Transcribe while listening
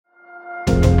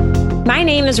My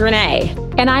name is Renee.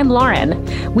 And I'm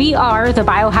Lauren. We are the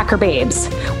Biohacker Babes.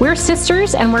 We're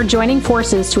sisters, and we're joining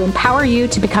forces to empower you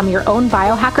to become your own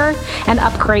biohacker and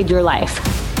upgrade your life.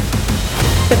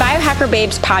 The Biohacker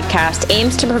Babes podcast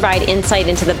aims to provide insight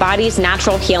into the body's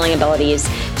natural healing abilities,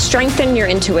 strengthen your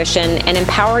intuition, and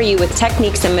empower you with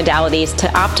techniques and modalities to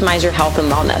optimize your health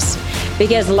and wellness.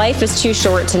 Because life is too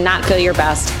short to not feel your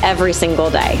best every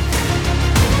single day.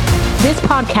 This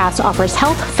podcast offers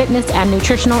health, fitness, and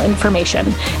nutritional information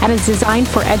and is designed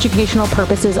for educational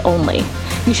purposes only.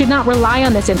 You should not rely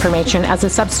on this information as a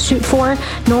substitute for,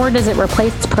 nor does it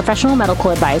replace professional medical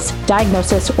advice,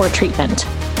 diagnosis, or treatment.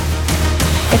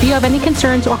 If you have any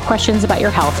concerns or questions about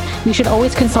your health, you should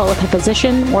always consult with a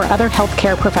physician or other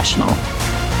healthcare professional.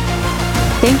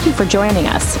 Thank you for joining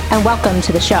us, and welcome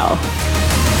to the show.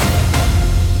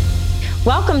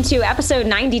 Welcome to episode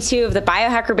 92 of the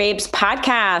Biohacker Babes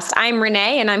podcast. I'm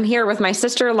Renee, and I'm here with my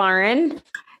sister, Lauren.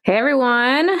 Hey,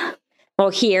 everyone.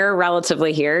 Well,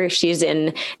 relatively here. She's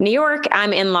in New York.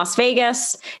 I'm in Las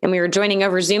Vegas, and we were joining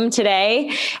over Zoom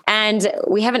today. And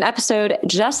we have an episode,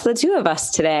 just the two of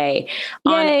us today.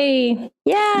 Yay.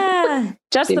 Yeah,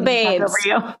 just the babes.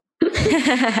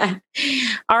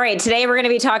 All right, today we're going to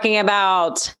be talking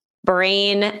about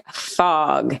brain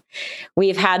fog.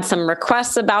 We've had some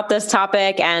requests about this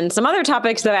topic and some other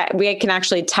topics that we can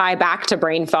actually tie back to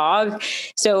brain fog.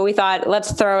 So we thought,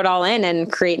 let's throw it all in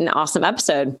and create an awesome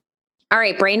episode. All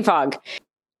right, brain fog.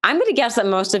 I'm going to guess that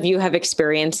most of you have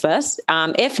experienced this.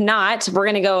 If not, we're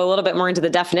going to go a little bit more into the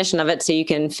definition of it so you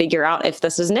can figure out if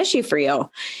this is an issue for you.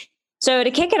 So to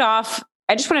kick it off,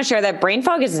 I just want to share that brain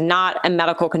fog is not a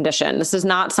medical condition. This is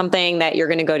not something that you're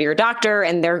going to go to your doctor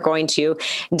and they're going to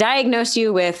diagnose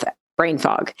you with brain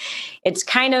fog. It's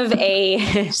kind of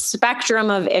a spectrum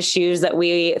of issues that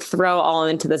we throw all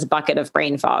into this bucket of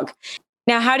brain fog.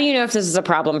 Now, how do you know if this is a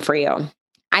problem for you?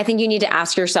 I think you need to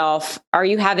ask yourself, are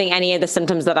you having any of the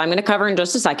symptoms that I'm going to cover in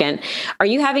just a second? Are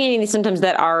you having any of the symptoms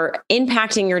that are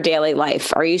impacting your daily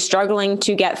life? Are you struggling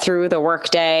to get through the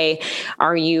workday?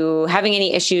 Are you having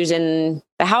any issues in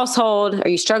the household? Are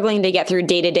you struggling to get through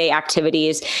day-to-day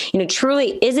activities?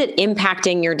 Truly, is it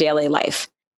impacting your daily life?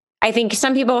 I think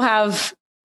some people have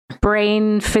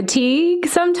brain fatigue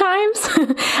sometimes.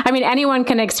 I mean, anyone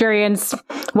can experience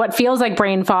what feels like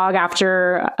brain fog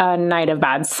after a night of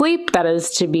bad sleep. That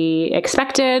is to be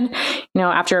expected.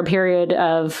 After a period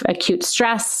of acute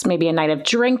stress, maybe a night of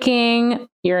drinking,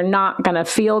 you're not going to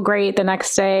feel great the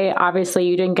next day. Obviously,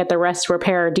 you didn't get the rest,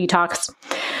 repair, detox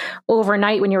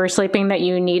overnight when you were sleeping that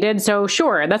you needed. So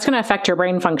sure, that's going to affect your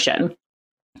brain function.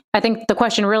 I think the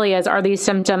question really is, are these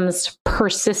symptoms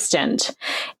persistent?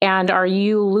 And are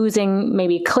you losing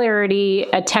maybe clarity,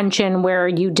 attention where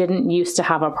you didn't used to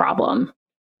have a problem?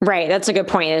 Right. That's a good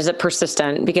point. Is it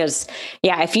persistent? Because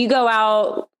if you go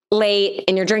out late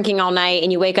and you're drinking all night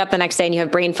and you wake up the next day and you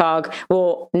have brain fog,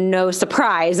 well, no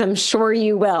surprise. I'm sure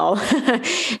you will.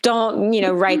 Don't,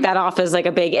 write that off as like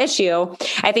a big issue.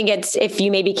 I think it's if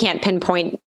you maybe can't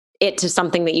pinpoint it to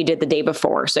something that you did the day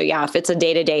before. So if it's a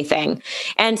day-to-day thing.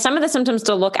 And some of the symptoms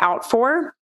to look out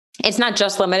for, it's not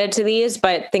just limited to these,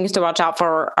 but things to watch out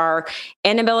for are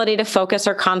inability to focus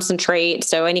or concentrate.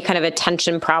 So any kind of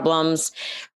attention problems,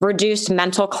 reduced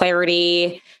mental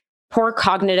clarity, poor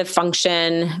cognitive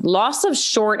function, loss of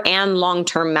short and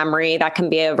long-term memory. That can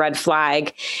be a red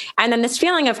flag. And then this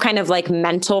feeling of kind of like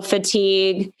mental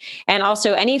fatigue, and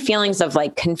also any feelings of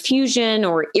like confusion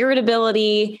or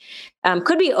irritability.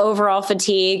 Could be overall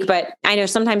fatigue, but I know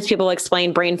sometimes people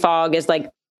explain brain fog as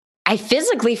like, I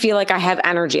physically feel like I have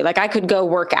energy. Like I could go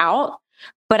work out,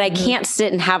 but I can't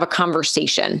sit and have a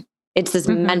conversation. It's this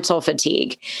mental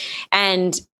fatigue.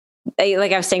 And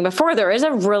like I was saying before, there is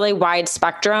a really wide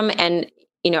spectrum. And,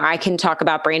 I can talk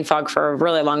about brain fog for a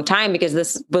really long time because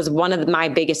this was one of my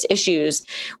biggest issues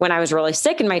when I was really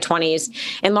sick in my 20s.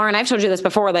 And Lauren, I've told you this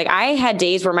before, like I had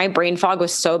days where my brain fog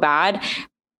was so bad,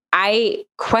 I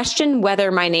questioned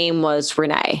whether my name was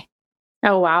Renee.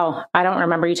 Oh, wow. I don't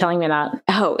remember you telling me that.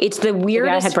 Oh, it's the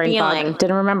weirdest feeling. Fog.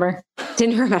 Didn't remember. It's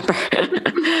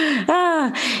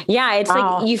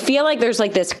like you feel like there's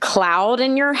like this cloud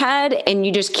in your head and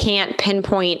you just can't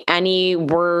pinpoint any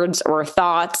words or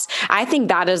thoughts. I think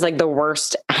that is like the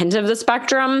worst end of the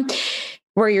spectrum,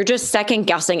 where you're just second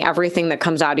guessing everything that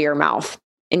comes out of your mouth.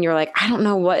 And you're like, I don't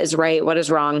know what is right, what is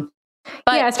wrong.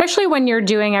 But especially when you're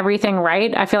doing everything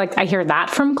right. I feel like I hear that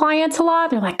from clients a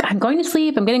lot. They're like, I'm going to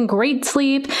sleep. I'm getting great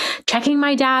sleep, checking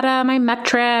my data, my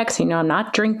metrics. I'm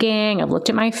not drinking. I've looked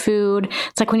at my food.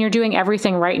 It's like when you're doing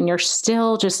everything right and you're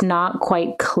still just not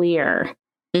quite clear.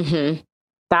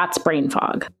 That's brain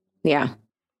fog. Yeah.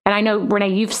 And I know,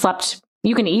 Renee, you've slept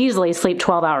you can easily sleep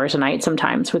 12 hours a night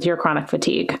sometimes with your chronic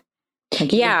fatigue.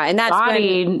 Like yeah. And that's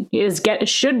body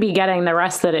should be getting the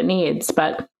rest that it needs,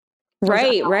 but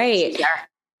right.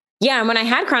 Yeah. And when I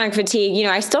had chronic fatigue,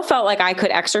 I still felt like I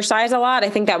could exercise a lot. I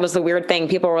think that was the weird thing.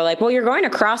 People were like, well, you're going to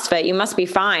CrossFit, you must be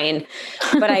fine.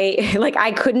 But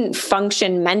I couldn't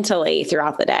function mentally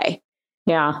throughout the day.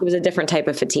 Yeah. It was a different type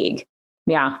of fatigue.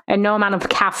 Yeah. And no amount of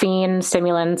caffeine,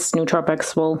 stimulants,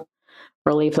 nootropics will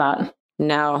relieve that.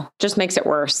 No, just makes it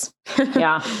worse.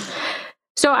 Yeah.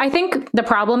 So I think the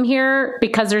problem here,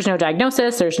 because there's no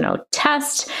diagnosis, there's no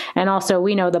test, and also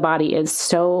we know the body is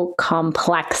so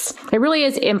complex. It really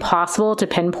is impossible to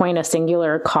pinpoint a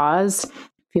singular cause.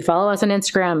 If you follow us on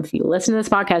Instagram, if you listen to this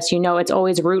podcast, it's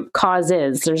always root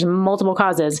causes. There's multiple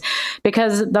causes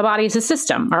because the body is a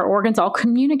system. Our organs all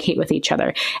communicate with each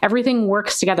other. Everything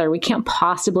works together. We can't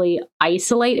possibly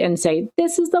isolate and say,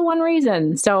 this is the one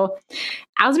reason. So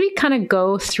as we kind of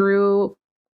go through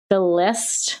the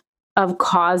list of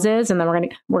causes, and then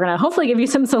we're gonna hopefully give you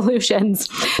some solutions.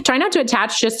 Try not to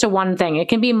attach just to one thing. It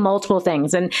can be multiple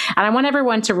things, and I want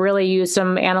everyone to really use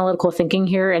some analytical thinking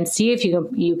here and see if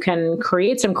you can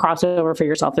create some crossover for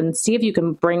yourself, and see if you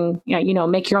can bring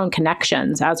make your own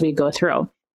connections as we go through.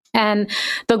 And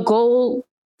the goal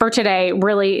for today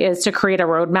really is to create a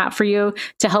roadmap for you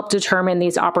to help determine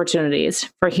these opportunities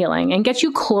for healing and get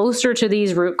you closer to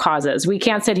these root causes. We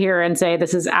can't sit here and say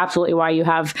this is absolutely why you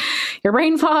have your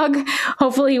brain fog.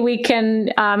 Hopefully we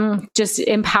can just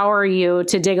empower you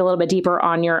to dig a little bit deeper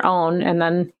on your own. And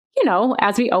then,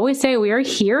 as we always say, we are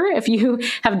here. If you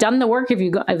have done the work, if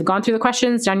you have gone through the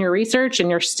questions, done your research,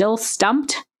 and you're still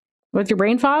stumped with your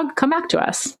brain fog, come back to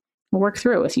us. We'll work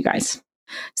through it with you guys.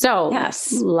 So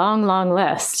yes, long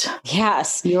list.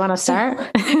 Yes. You want to start?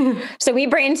 So we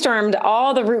brainstormed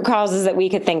all the root causes that we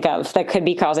could think of that could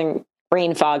be causing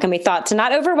brain fog. And we thought, to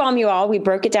not overwhelm you all, we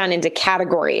broke it down into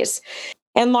categories.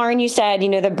 And Lauren, you said,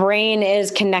 the brain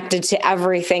is connected to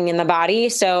everything in the body.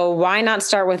 So why not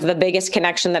start with the biggest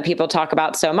connection that people talk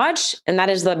about so much? And that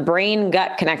is the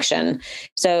brain-gut connection.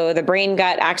 So the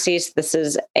brain-gut axis, this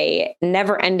is a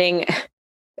never-ending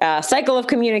cycle of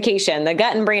communication. The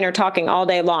gut and brain are talking all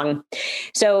day long.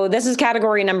 So this is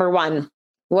category number 1.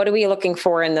 What are we looking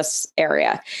for in this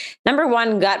area? Number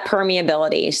 1, gut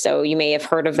permeability. So you may have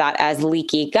heard of that as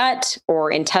leaky gut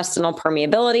or intestinal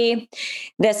permeability.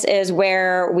 This is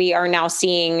where we are now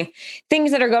seeing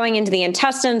things that are going into the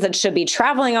intestines that should be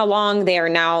traveling along. They are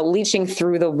now leaching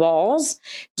through the walls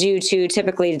due to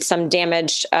typically some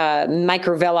damaged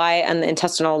microvilli and the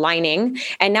intestinal lining.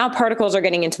 And now particles are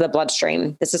getting into the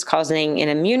bloodstream. This is causing an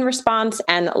immune response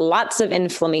and lots of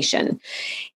inflammation.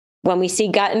 When we see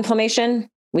gut inflammation,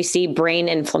 we see brain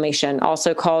inflammation,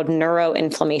 also called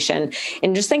neuroinflammation.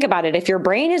 And just think about it. If your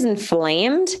brain is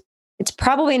inflamed, it's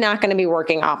probably not going to be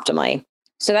working optimally.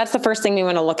 So that's the first thing we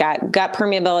want to look at. Gut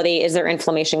permeability. Is there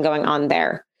inflammation going on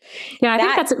there? Yeah, I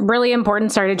think that's really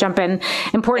important. Sorry to jump in.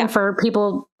 Important for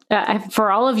people, for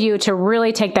all of you to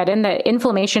really take that in, that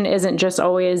inflammation isn't just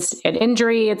always an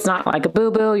injury. It's not like a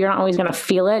boo-boo. You're not always going to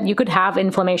feel it. You could have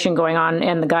inflammation going on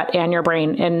in the gut and your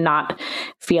brain and not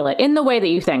feel it in the way that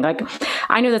you think. Like,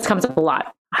 I know this comes up a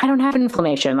lot. I don't have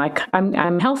inflammation. Like,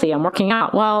 I'm healthy. I'm working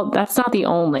out. Well, that's not the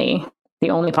only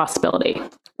possibility.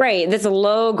 Right. This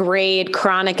low grade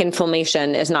chronic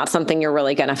inflammation is not something you're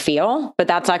really going to feel, but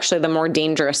that's actually the more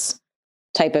dangerous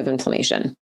type of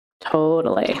inflammation.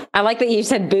 Totally. I like that you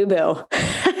said boo-boo.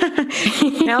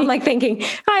 Now I'm like thinking,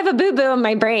 I have a boo-boo in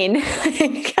my brain.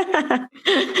 Yeah,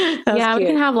 cute. we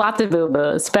can have lots of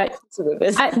boo-boos, but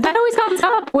that always comes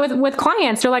up with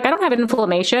clients. They're like, I don't have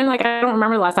inflammation. Like, I don't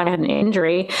remember the last time I had an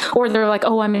injury. Or they're like,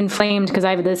 oh, I'm inflamed because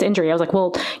I have this injury. I was like,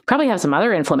 well, you probably have some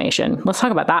other inflammation. Let's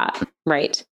talk about that.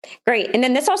 Right. Great. And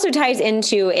then this also ties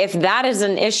into, if that is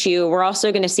an issue, we're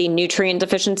also going to see nutrient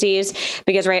deficiencies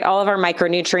because, right, all of our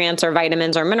micronutrients, our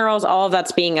vitamins, our minerals, all of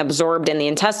that's being absorbed in the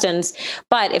intestines.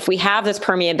 But if we have this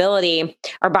permeability,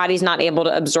 our body's not able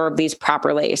to absorb these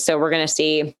properly. So we're going to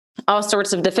see all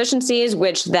sorts of deficiencies,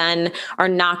 which then are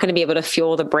not going to be able to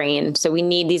fuel the brain. So we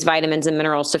need these vitamins and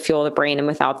minerals to fuel the brain. And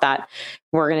without that,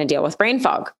 we're going to deal with brain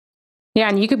fog. Yeah.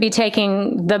 And you could be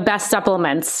taking the best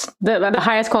supplements, the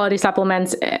highest quality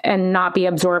supplements, and not be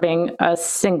absorbing a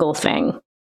single thing.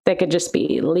 They could just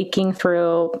be leaking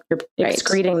through, you're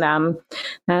excreting them.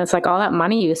 And it's like all that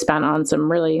money you spent on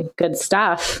some really good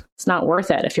stuff, it's not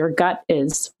worth it if your gut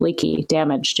is leaky,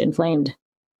 damaged, inflamed.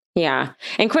 Yeah.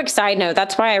 And quick side note,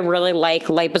 that's why I really like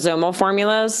liposomal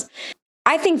formulas.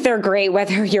 I think they're great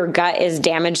whether your gut is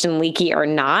damaged and leaky or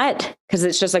not, because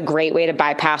it's just a great way to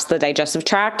bypass the digestive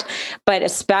tract. But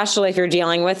especially if you're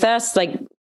dealing with this, like,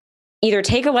 either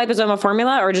take a liposomal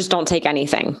formula or just don't take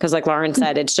anything. Because like Lauren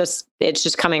said, it's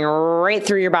just coming right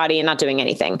through your body and not doing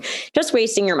anything, just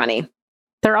wasting your money.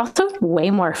 They're also way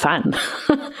more fun.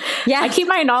 Yeah. I keep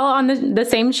mine all on the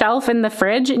same shelf in the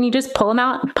fridge, and you just pull them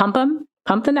out, pump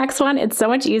the next one. It's so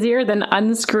much easier than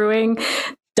unscrewing,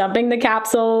 dumping the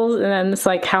capsules. And then it's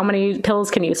like, how many pills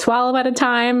can you swallow at a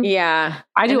time? Yeah.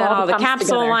 I do all the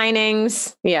capsule together.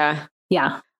 linings. Yeah.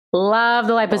 Yeah. Love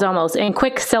the liposomals. And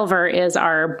Quicksilver is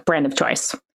our brand of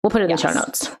choice. We'll put it in the show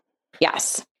notes.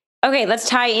 Yes. Okay, let's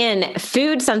tie in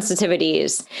food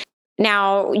sensitivities.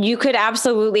 Now, you could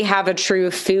absolutely have a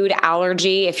true food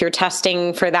allergy. If you're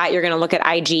testing for that, you're going to look at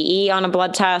IgE on a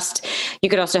blood test. You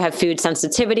could also have food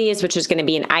sensitivities, which is going to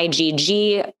be an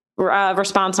IgG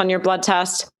response on your blood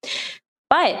test.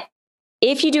 But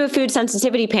if you do a food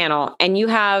sensitivity panel and you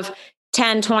have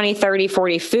 10, 20, 30,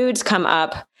 40 foods come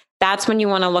up, that's when you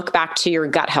want to look back to your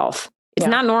gut health. It's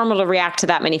not normal to react to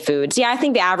that many foods. Yeah, I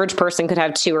think the average person could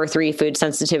have 2 or 3 food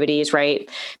sensitivities, right?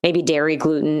 Maybe dairy,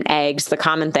 gluten, eggs, the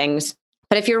common things.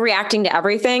 But if you're reacting to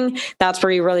everything, that's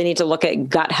where you really need to look at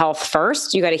gut health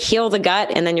first. You got to heal the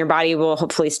gut, and then your body will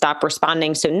hopefully stop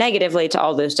responding so negatively to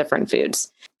all those different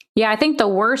foods. Yeah, I think the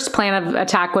worst plan of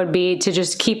attack would be to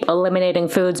just keep eliminating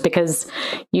foods because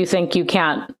you think you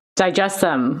can't digest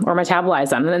them or metabolize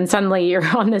them. And then suddenly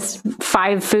you're on this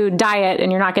 5 food diet and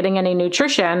you're not getting any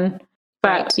nutrition.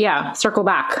 But yeah, circle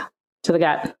back to the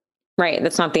gut. Right.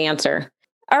 That's not the answer.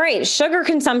 All right. Sugar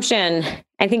consumption.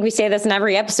 I think we say this in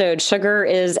every episode. Sugar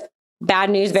is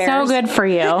bad news bears. So good for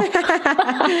you.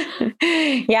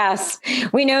 Yes.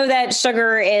 We know that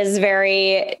sugar is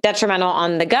very detrimental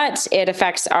on the gut. It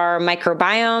affects our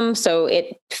microbiome. So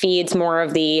it feeds more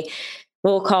of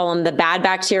we'll call them the bad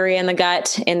bacteria in the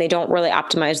gut, and they don't really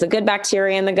optimize the good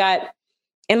bacteria in the gut.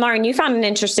 And Lauren, you found an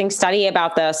interesting study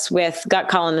about this with gut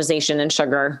colonization and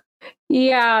sugar.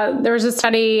 Yeah, there was a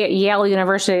study at Yale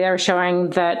University that was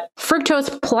showing that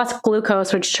fructose plus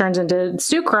glucose, which turns into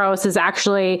sucrose, is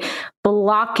actually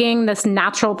blocking this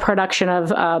natural production of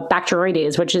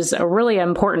Bacteroides, which is a really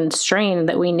important strain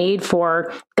that we need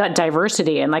for gut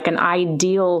diversity and like an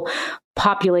ideal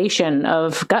population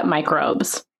of gut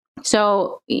microbes.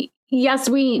 So yes,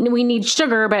 we need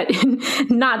sugar, but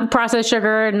not processed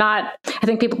sugar. I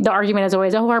think the argument is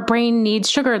always, our brain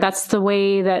needs sugar. That's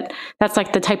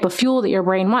like the type of fuel that your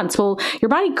brain wants. Well, your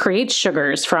body creates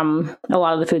sugars from a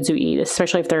lot of the foods you eat,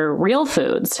 especially if they're real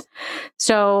foods.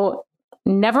 So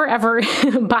never ever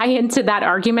buy into that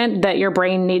argument that your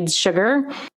brain needs sugar,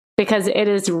 because it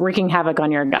is wreaking havoc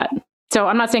on your gut. So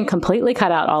I'm not saying completely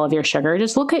cut out all of your sugar.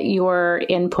 Just look at your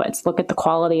inputs. Look at the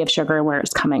quality of sugar and where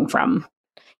it's coming from.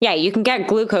 Yeah, you can get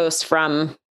glucose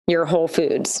from your whole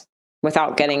foods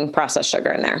without getting processed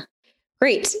sugar in there.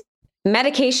 Great.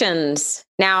 Medications.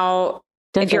 Now,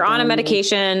 if you're on a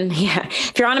medication,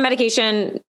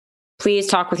 please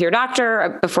talk with your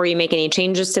doctor before you make any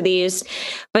changes to these.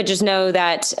 But just know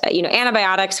that,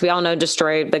 antibiotics, we all know,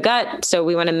 destroy the gut. So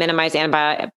we want to minimize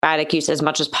antibiotic use as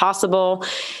much as possible.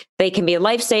 They can be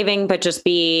life-saving, but just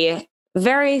be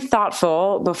very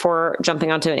thoughtful before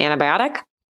jumping onto an antibiotic.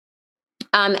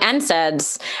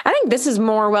 NSAIDs. I think this is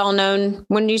more well-known.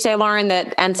 Wouldn't you say, Lauren,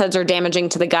 that NSAIDs are damaging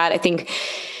to the gut? I think.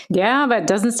 Yeah, but it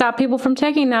doesn't stop people from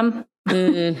taking them.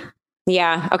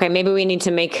 Yeah. Okay. Maybe we need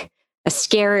to make a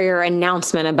scarier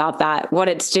announcement about that, what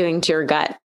it's doing to your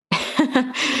gut.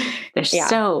 They're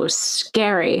so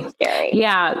scary.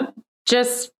 Yeah.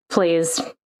 Just please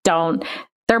don't.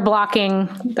 They're blocking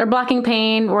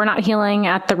pain. We're not healing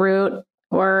at the root.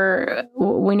 Or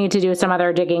we need to do some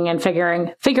other digging and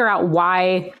figure out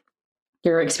why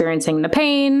you're experiencing the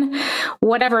pain.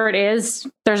 Whatever it is,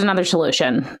 there's another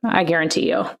solution, I guarantee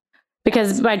you.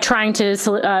 Because by trying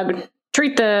to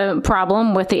treat the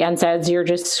problem with the NSAIDs, you're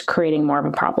just creating more of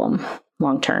a problem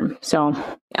long term. So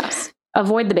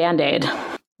avoid the Band-Aid.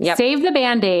 Yep. Save the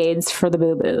Band-Aids for the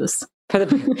boo-boos. For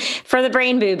the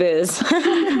brain boo-boos.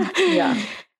 Yeah.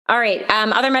 All right.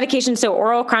 Other medications. So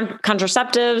oral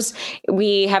contraceptives,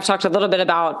 we have talked a little bit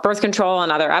about birth control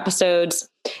in other episodes,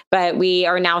 but we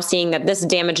are now seeing that this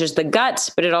damages the gut,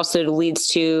 but it also leads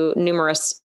to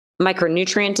numerous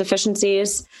micronutrient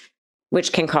deficiencies,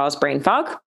 which can cause brain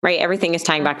fog, right? Everything is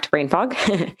tying back to brain fog.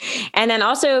 And then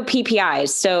also PPIs.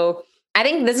 So I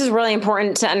think this is really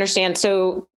important to understand.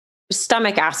 So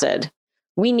stomach acid,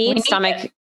 we need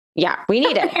stomach. Yeah, we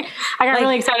need it. I got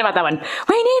really excited about that one.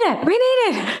 We need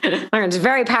it. Lauren's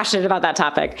very passionate about that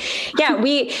topic. Yeah,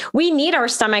 we need our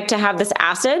stomach to have this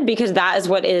acid because that is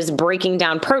what is breaking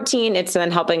down protein. It's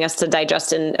then helping us to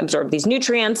digest and absorb these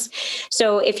nutrients.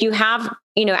 So if you have,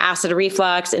 acid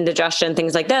reflux, indigestion,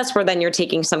 things like this, where then you're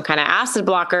taking some kind of acid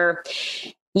blocker,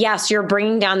 yes, you're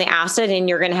bringing down the acid and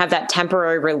you're going to have that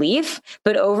temporary relief.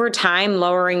 But over time,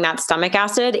 lowering that stomach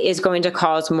acid is going to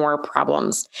cause more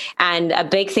problems. And a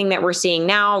big thing that we're seeing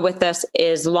now with this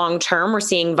is long term, we're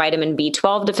seeing vitamin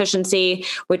B12 deficiency,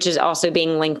 which is also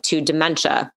being linked to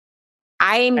dementia.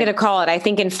 I'm going to call it, I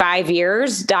think in 5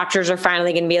 years, doctors are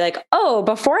finally going to be like, oh,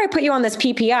 before I put you on this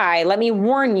PPI, let me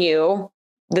warn you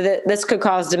that this could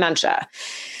cause dementia.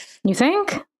 You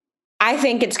think? I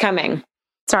think it's coming.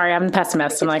 Sorry, I'm the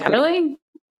pessimist. I'm like, really?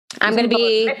 I'm going to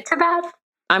be to that.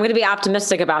 I'm going to be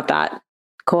optimistic about that.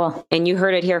 Cool. And you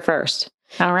heard it here first.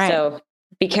 All right. So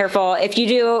be careful. If you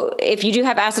do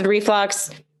have acid reflux,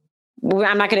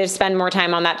 I'm not going to spend more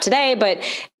time on that today, but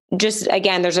just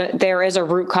again, there is a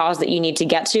root cause that you need to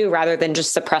get to rather than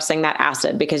just suppressing that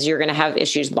acid, because you're going to have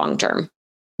issues long term.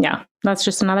 Yeah, that's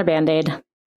just another Band-Aid.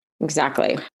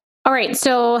 Exactly. All right.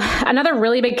 So another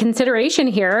really big consideration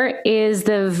here is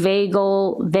the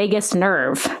vagus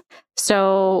nerve.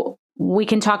 So we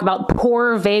can talk about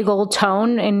poor vagal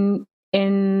tone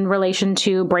in relation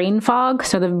to brain fog.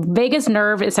 So the vagus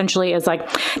nerve essentially is like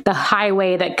the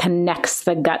highway that connects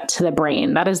the gut to the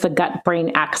brain. That is the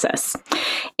gut-brain axis.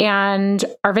 And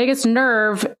our vagus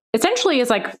nerve essentially is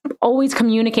like always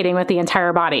communicating with the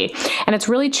entire body. And it's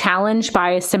really challenged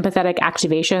by sympathetic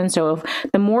activation. So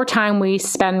the more time we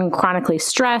spend chronically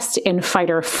stressed in fight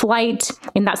or flight,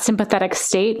 in that sympathetic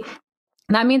state,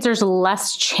 that means there's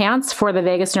less chance for the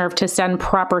vagus nerve to send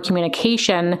proper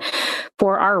communication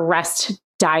for our rest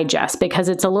digest, because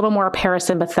it's a little more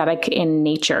parasympathetic in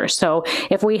nature. So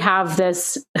if we have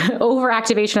this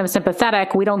overactivation of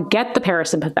sympathetic, we don't get the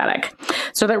parasympathetic.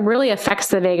 So that really affects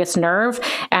the vagus nerve.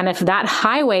 And if that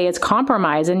highway is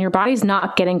compromised, then your body's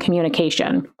not getting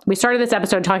communication. We started this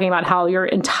episode talking about how your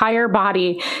entire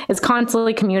body is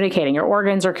constantly communicating. Your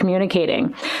organs are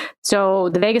communicating. So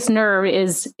the vagus nerve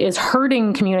is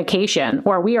hurting communication,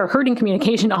 or we are hurting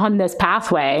communication on this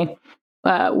pathway.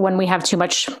 When we have too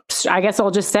much, I guess I'll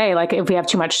just say, like, if we have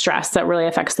too much stress, that really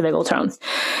affects the vagal tone.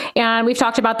 And we've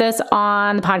talked about this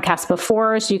on the podcast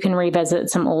before, so you can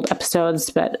revisit some old episodes,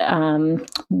 but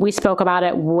we spoke about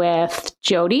it with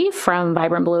Jody from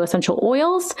Vibrant Blue Essential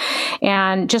Oils,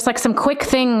 and just like some quick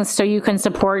things so you can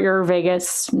support your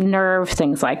vagus nerve,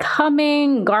 things like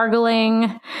humming,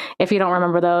 gargling. If you don't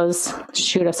remember those,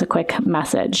 shoot us a quick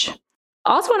message.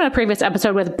 Also, in a previous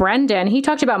episode with Brendan, he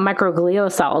talked about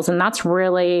microglial cells, and that's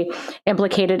really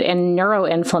implicated in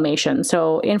neuroinflammation.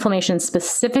 So inflammation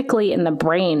specifically in the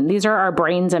brain. These are our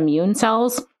brain's immune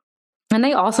cells. And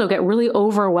they also get really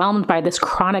overwhelmed by this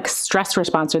chronic stress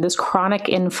response, or this chronic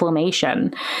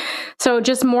inflammation. So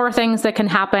just more things that can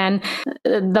happen.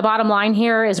 The bottom line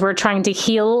here is we're trying to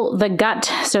heal the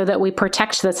gut so that we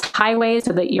protect this highway,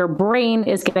 so that your brain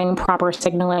is getting proper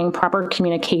signaling, proper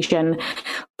communication,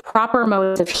 proper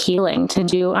modes of healing to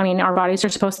do. I mean, our bodies are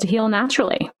supposed to heal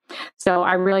naturally. So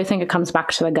I really think it comes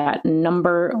back to the gut,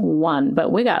 number one,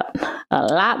 but we got a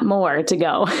lot more to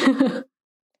go.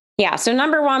 Yeah. So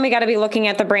number one, we got to be looking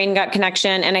at the brain gut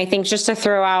connection. And I think just to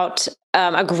throw out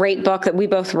a great book that we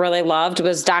both really loved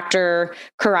was Dr.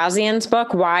 Karazian's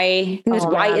book, Why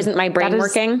Isn't My Brain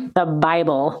Working? The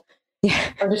Bible.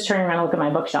 Yeah. I'm just turning around and look at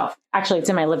my bookshelf. Actually, it's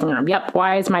in my living room. Yep.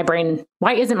 Why isn't my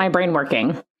brain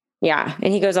working? Yeah.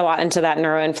 And he goes a lot into that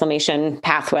neuroinflammation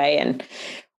pathway and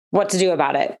what to do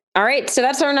about it. All right. So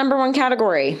that's our number one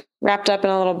category, wrapped up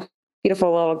in a little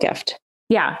beautiful little gift.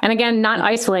 Yeah. And again, not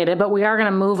isolated, but we are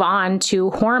going to move on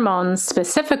to hormones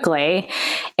specifically.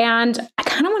 And I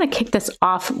kind of want to kick this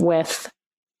off with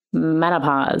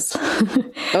menopause.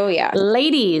 Oh, yeah.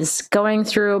 Ladies going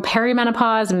through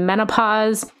perimenopause,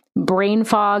 menopause, brain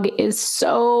fog is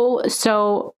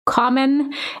so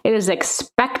common. It is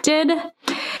expected.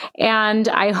 And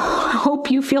I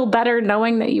hope you feel better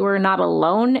knowing that you are not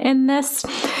alone in this.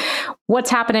 What's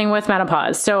happening with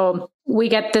menopause? So we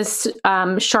get this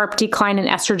sharp decline in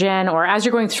estrogen, or as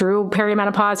you're going through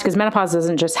perimenopause, because menopause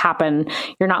doesn't just happen.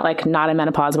 You're not like not in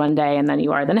menopause one day and then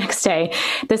you are the next day.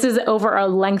 This is over a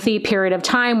lengthy period of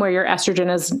time where your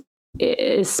estrogen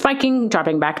is spiking,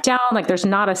 dropping back down. Like there's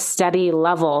not a steady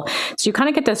level. So you kind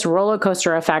of get this roller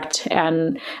coaster effect.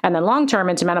 And then long term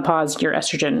into menopause, your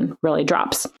estrogen really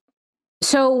drops.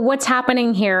 So what's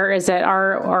happening here is that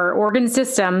our organ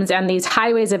systems and these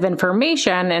highways of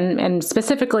information, and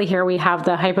specifically here we have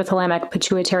the hypothalamic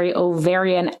pituitary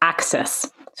ovarian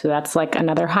axis. So that's like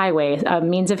another highway, a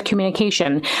means of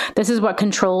communication. This is what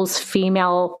controls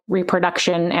female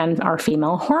reproduction and our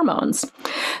female hormones.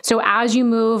 So as you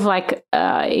move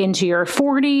into your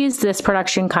 40s, this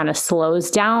production kind of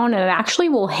slows down, and it actually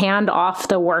will hand off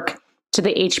the work to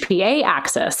the HPA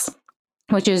axis,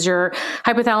 which is your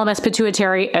hypothalamus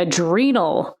pituitary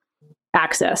adrenal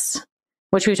axis,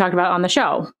 which we talked about on the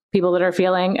show. People that are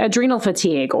feeling adrenal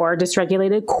fatigue or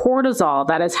dysregulated cortisol,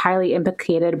 that is highly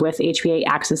implicated with HPA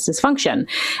axis dysfunction.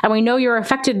 And we know you're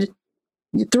affected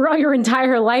throughout your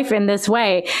entire life in this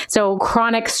way. So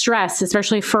chronic stress,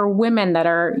 especially for women that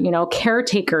are,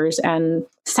 caretakers and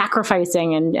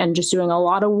sacrificing and just doing a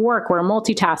lot of work, we're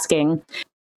multitasking.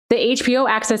 The HPO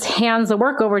axis hands the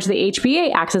work over to the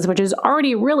HPA axis, which is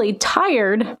already really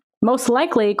tired, most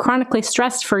likely chronically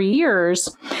stressed for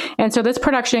years. And so this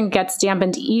production gets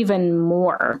dampened even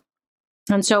more.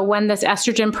 And so when this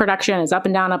estrogen production is up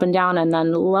and down, and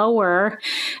then lower,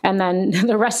 and then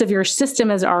the rest of your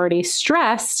system is already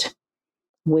stressed,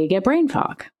 we get brain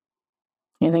fog.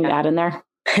 Anything to add in there?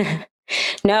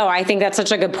 No, I think that's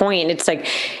such a good point.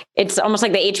 It's almost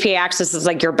like the HPA axis is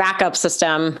like your backup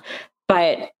system,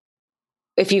 but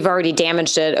if you've already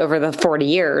damaged it over the 40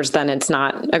 years, then it's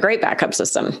not a great backup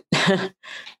system.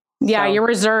 Yeah, your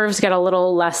reserves get a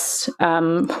little less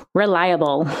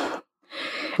reliable.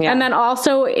 Yeah. And then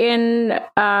also in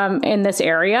this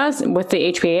area with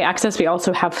the HPA axis, we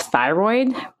also have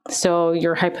thyroid. So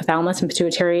your hypothalamus and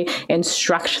pituitary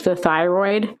instruct the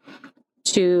thyroid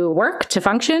to work, to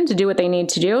function, to do what they need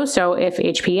to do. So if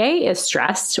HPA is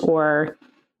stressed or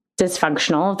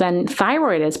dysfunctional, then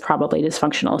thyroid is probably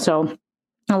dysfunctional. So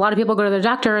a lot of people go to the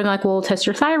doctor and like, well, test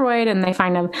your thyroid, and they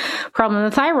find a problem in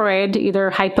the thyroid, either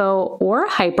hypo or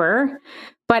hyper,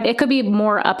 but it could be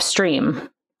more upstream.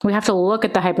 We have to look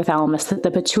at the hypothalamus, the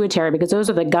pituitary, because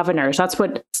those are the governors. That's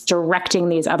what's directing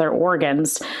these other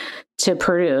organs to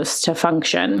produce, to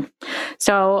function.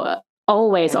 So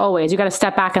always, you got to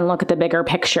step back and look at the bigger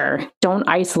picture. Don't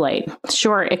isolate.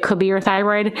 Sure, it could be your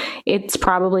thyroid. It's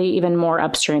probably even more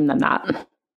upstream than that.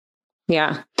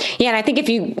 Yeah. And I think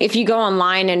if you go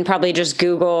online and probably just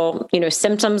Google,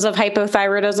 symptoms of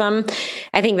hypothyroidism,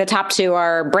 I think the top two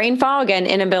are brain fog and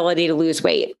inability to lose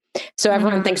weight. So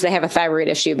everyone thinks they have a thyroid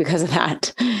issue because of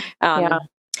that. And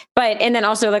then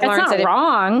also, like Lauren said, that's not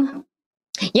wrong.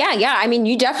 Yeah. I mean,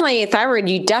 you definitely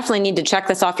need to check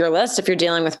this off your list if you're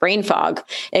dealing with brain fog.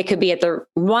 It could be at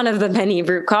one of the many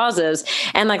root causes.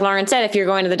 And like Lauren said, if you're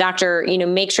going to the doctor,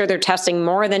 make sure they're testing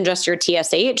more than just your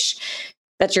TSH.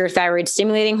 That's your thyroid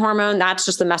stimulating hormone. That's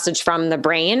just the message from the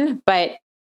brain. But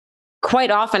quite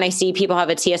often I see people have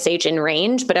a TSH in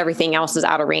range, but everything else is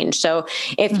out of range. So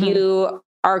if you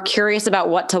are curious about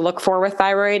what to look for with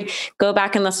thyroid, go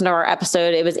back and listen to our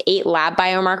episode. It was 8 lab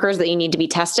biomarkers that you need to be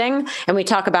testing. And we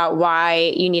talk about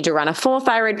why you need to run a full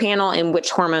thyroid panel and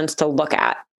which hormones to look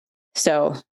at.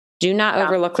 So do not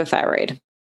overlook the thyroid.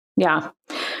 Yeah.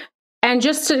 And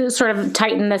just to sort of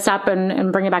tighten this up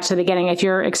and bring it back to the beginning, if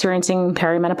you're experiencing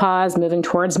perimenopause, moving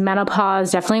towards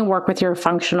menopause, definitely work with your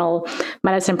functional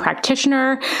medicine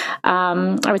practitioner.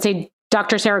 I would say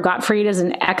Dr. Sarah Gottfried is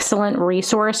an excellent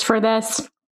resource for this.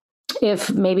 If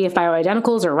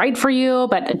bioidenticals are right for you,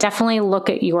 but definitely look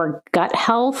at your gut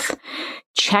health.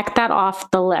 Check that off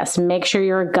the list. Make sure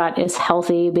your gut is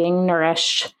healthy, being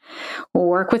nourished.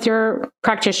 Work with your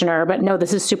practitioner, but no,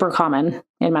 this is super common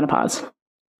in menopause.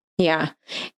 Yeah.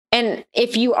 And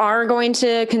if you are going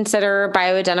to consider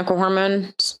bioidentical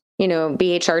hormones,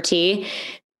 BHRT,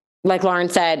 like Lauren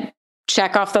said,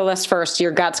 check off the list first.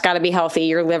 Your gut's got to be healthy.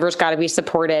 Your liver's got to be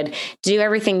supported. Do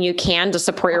everything you can to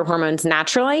support your hormones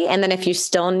naturally. And then if you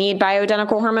still need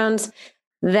bioidentical hormones,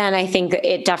 then I think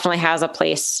it definitely has a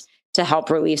place to help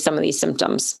relieve some of these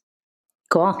symptoms.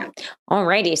 Cool. All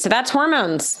righty. So that's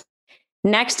hormones.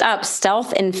 Next up,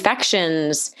 stealth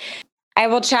infections. I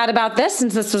will chat about this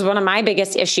since this was one of my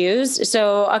biggest issues.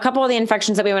 So a couple of the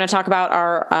infections that we want to talk about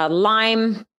are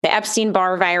Lyme, the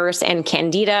Epstein-Barr virus, and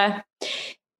Candida.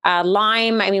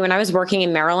 Lyme, I mean, when I was working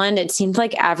in Maryland, it seemed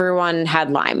like everyone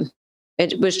had Lyme.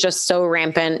 It was just so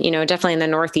rampant, definitely in the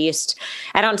Northeast.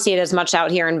 I don't see it as much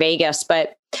out here in Vegas,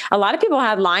 but a lot of people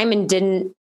had Lyme and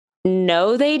didn't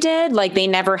know they did. Like they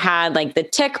never had like the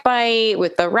tick bite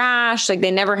with the rash. Like they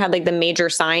never had like the major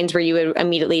signs where you would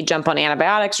immediately jump on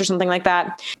antibiotics or something like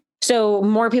that. So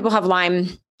more people have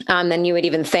Lyme than you would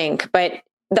even think. But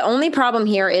the only problem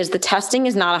here is the testing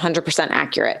is not 100%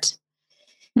 accurate,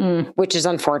 which is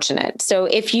unfortunate. So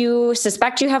if you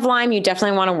suspect you have Lyme, you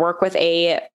definitely want to work with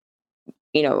a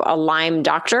Lyme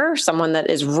doctor, someone that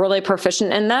is really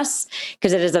proficient in this,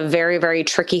 because it is a very, very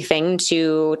tricky thing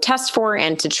to test for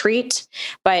and to treat,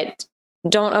 but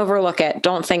don't overlook it.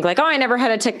 Don't think like, oh, I never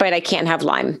had a tick bite, I can't have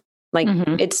Lyme. Like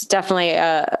it's definitely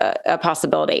a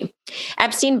possibility.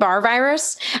 Epstein-Barr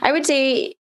virus, I would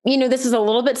say, this is a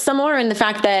little bit similar in the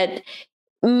fact that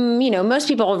most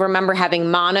people remember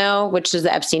having mono, which is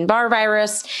the Epstein-Barr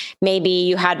virus. Maybe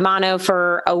you had mono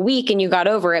for a week and you got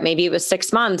over it. Maybe it was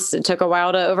 6 months. It took a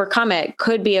while to overcome it.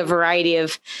 Could be a variety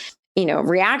of,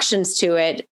 reactions to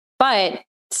it. But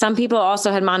some people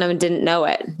also had mono and didn't know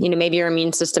it. Maybe your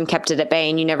immune system kept it at bay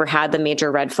and you never had the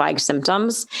major red flag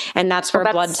symptoms. And that's where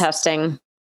blood testing.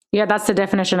 Yeah, that's the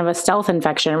definition of a stealth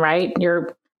infection, right?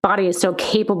 Your body is so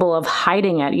capable of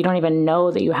hiding it. You don't even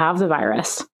know that you have the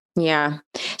virus. Yeah.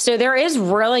 So there is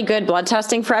really good blood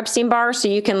testing for Epstein-Barr. So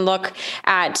you can look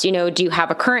at, do you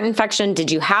have a current infection? Did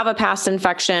you have a past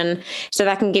infection? So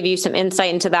that can give you some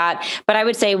insight into that. But I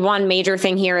would say one major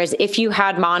thing here is if you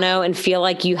had mono and feel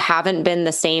like you haven't been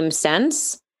the same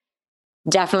since,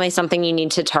 definitely something you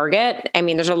need to target. I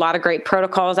mean, there's a lot of great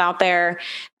protocols out there.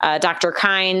 Dr.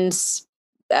 Kynes,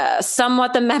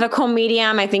 somewhat the medical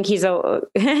medium. I think he's got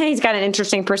an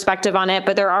interesting perspective on it,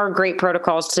 but there are great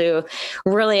protocols to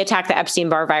really attack the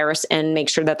Epstein-Barr virus and make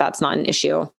sure that that's not an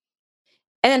issue.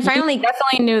 And then finally, you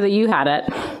definitely knew that you had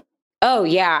it. Oh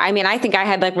yeah. I mean, I think I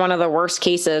had like one of the worst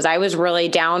cases. I was really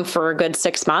down for a good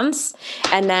 6 months.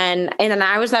 And then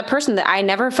I was that person that I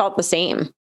never felt the same.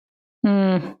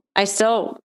 I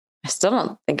still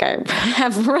don't think I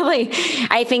have really.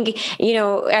 I think,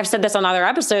 I've said this on other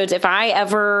episodes. If I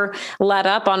ever let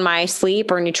up on my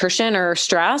sleep or nutrition or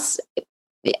stress,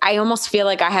 I almost feel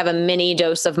like I have a mini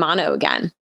dose of mono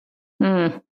again.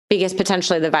 Because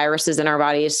potentially the virus is in our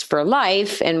bodies for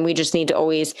life. And we just need to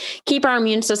always keep our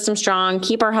immune system strong,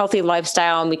 keep our healthy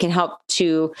lifestyle, and we can help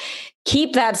to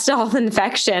keep that stealth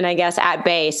infection, I guess, at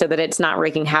bay so that it's not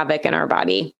wreaking havoc in our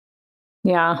body.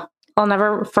 Yeah. I'll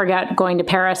never forget going to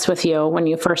Paris with you when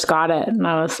you first got it. And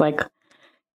I was like,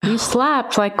 you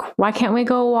slept. Like, why can't we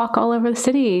go walk all over the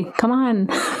city? Come on.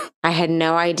 I had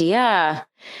no idea.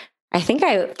 I think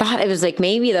I thought it was like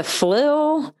maybe the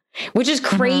flu, which is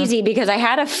crazy because I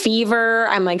had a fever.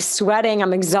 I'm like sweating.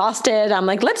 I'm exhausted. I'm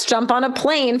like, let's jump on a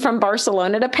plane from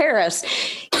Barcelona to Paris.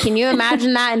 Can you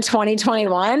imagine that in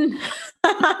 2021?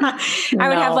 I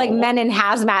would have like men in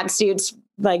hazmat suits,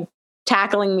 like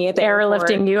tackling me at the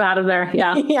airlifting you out of there.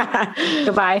 Yeah. Yeah.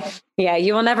 Goodbye. Yeah.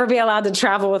 You will never be allowed to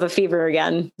travel with a fever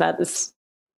again. That is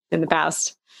in the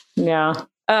past. Yeah.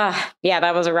 Yeah.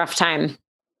 That was a rough time.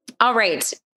 All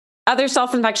right. Other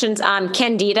self-infections,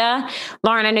 Candida.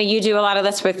 Lauren, I know you do a lot of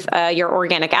this with your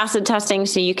organic acid testing,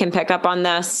 so you can pick up on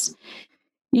this.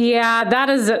 Yeah, that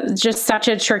is just such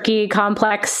a tricky,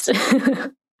 complex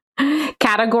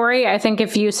category. I think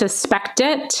if you suspect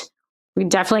it, we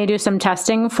definitely do some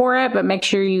testing for it, but make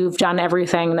sure you've done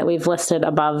everything that we've listed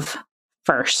above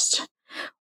first.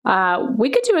 We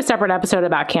could do a separate episode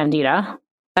about Candida.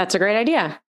 That's a great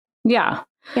idea. Yeah.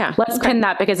 Yeah. Let's pin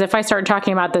that, because if I start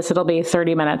talking about this, it'll be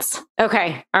 30 minutes.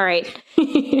 Okay. All right.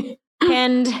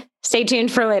 And stay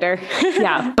tuned for later.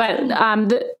 Yeah. But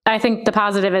I think the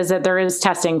positive is that there is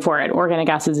testing for it. Organic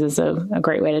acids is a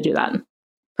great way to do that.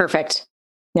 Perfect.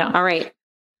 Yeah. All right.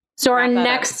 So our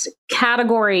next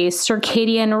category,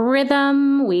 circadian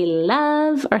rhythm. We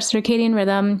love our circadian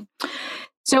rhythm.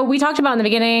 So we talked about in the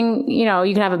beginning, you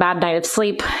can have a bad night of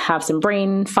sleep, have some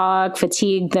brain fog,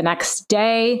 fatigue the next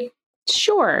day.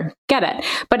 Sure, get it.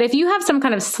 But if you have some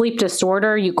kind of sleep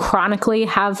disorder, you chronically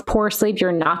have poor sleep,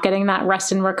 you're not getting that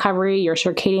rest and recovery, your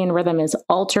circadian rhythm is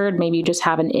altered, maybe you just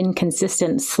have an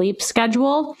inconsistent sleep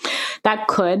schedule, that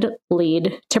could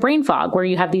lead to brain fog where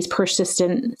you have these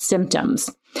persistent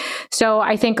symptoms. So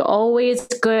I think always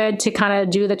good to kind of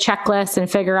do the checklist and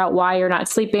figure out why you're not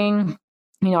sleeping.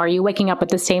 Are you waking up at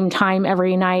the same time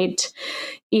every night,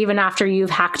 even after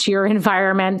you've hacked your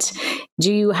environment?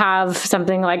 Do you have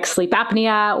something like sleep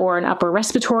apnea or an upper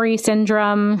respiratory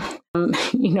syndrome?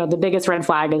 The biggest red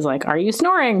flag is like, are you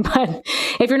snoring? But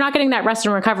if you're not getting that rest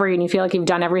and recovery and you feel like you've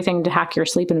done everything to hack your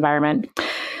sleep environment,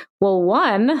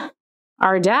 well,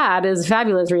 our dad is a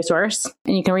fabulous resource,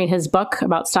 and you can read his book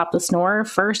about Stop the Snore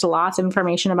first. Lots of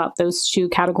information about those two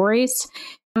categories.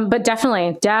 But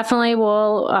definitely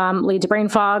will lead to brain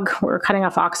fog. We're cutting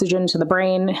off oxygen to the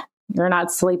brain. You're not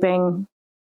sleeping.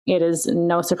 It is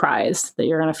no surprise that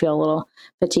you're going to feel a little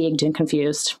fatigued and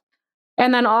confused.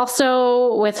 And then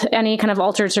also with any kind of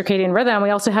altered circadian rhythm, we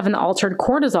also have an altered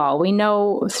cortisol. We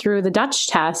know through the Dutch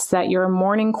test that your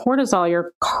morning cortisol,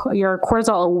 your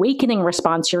cortisol awakening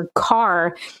response, your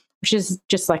CAR, which is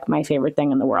just like my favorite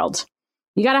thing in the world.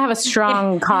 You got to have a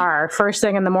strong CAR first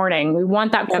thing in the morning. We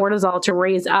want that cortisol to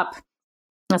raise up.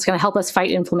 That's going to help us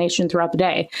fight inflammation throughout the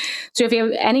day. So if you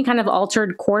have any kind of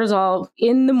altered cortisol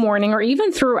in the morning or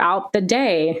even throughout the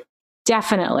day,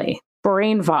 definitely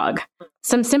brain fog.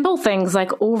 Some simple things like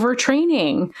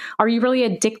overtraining. Are you really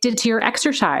addicted to your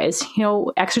exercise?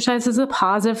 Exercise is a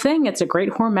positive thing. It's a great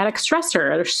hormetic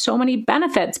stressor. There's so many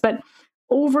benefits, but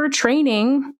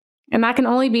overtraining, and that can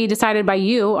only be decided by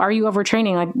you. Are you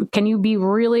overtraining? Like, can you be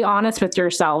really honest with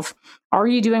yourself? Are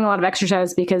you doing a lot of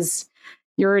exercise because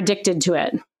you're addicted to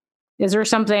it? Is there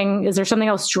something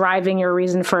else driving your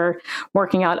reason for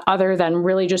working out other than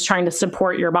really just trying to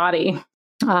support your body?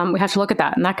 We have to look at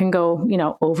that, and that can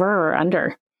go, over or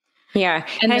under. Yeah.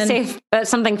 And I say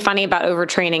something funny about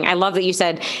overtraining? I love that you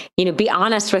said, be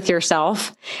honest with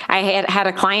yourself. I had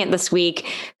a client this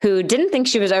week who didn't think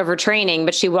she was overtraining,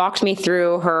 but she walked me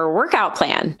through her workout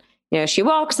plan. She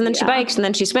walks and then she bikes and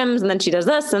then she swims and then she does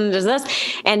this and does this.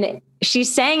 And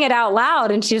she's saying it out loud.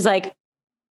 And she's like,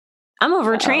 I'm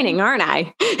overtraining, aren't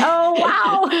I? Oh,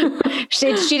 wow.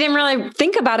 She didn't really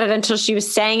think about it until she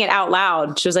was saying it out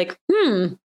loud. She was like,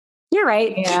 you're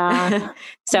right. Yeah.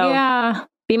 So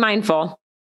be mindful.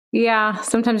 Yeah.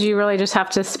 Sometimes you really just have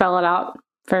to spell it out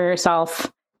for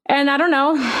yourself. And I don't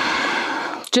know,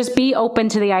 just be open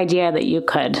to the idea that you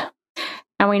could.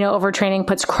 And we know overtraining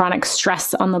puts chronic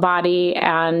stress on the body.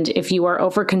 And if you are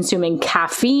over consuming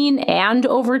caffeine and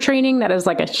overtraining, that is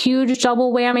like a huge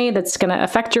double whammy that's going to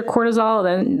affect your cortisol.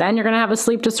 Then you're going to have a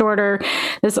sleep disorder.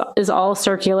 This is all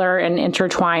circular and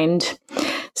intertwined.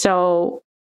 So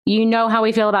you know how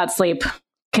we feel about sleep.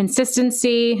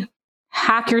 Consistency,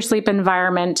 hack your sleep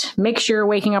environment, make sure you're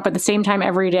waking up at the same time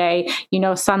every day.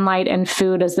 Sunlight and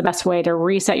food is the best way to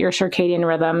reset your circadian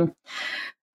rhythm.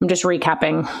 I'm just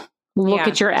recapping. Look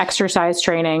at your exercise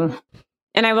training.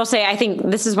 And I will say, I think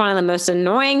this is one of the most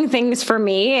annoying things for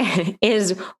me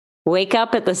is wake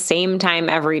up at the same time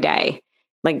every day.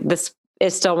 Like, this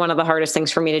is still one of the hardest things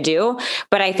for me to do.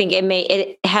 But I think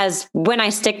when I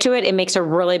stick to it, it makes a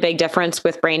really big difference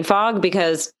with brain fog,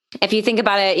 because if you think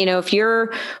about it, if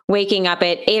you're waking up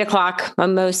at 8:00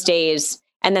 on most days,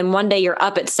 and then one day you're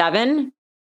up at 7,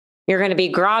 you're going to be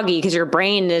groggy because your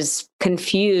brain is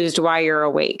confused while you're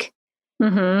awake.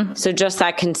 Mm-hmm. So just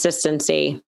that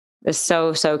consistency is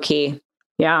so, so key.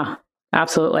 Yeah,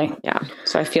 absolutely. Yeah.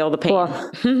 So I feel the pain.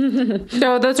 Cool.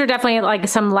 So those are definitely like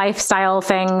some lifestyle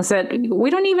things that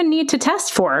we don't even need to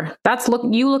test for. That's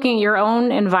you looking at your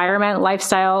own environment,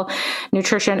 lifestyle,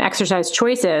 nutrition, exercise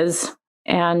choices,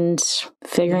 and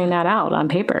figuring that out on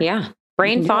paper. Yeah.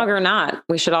 Brain fog or not,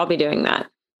 we should all be doing that.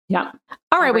 Yeah.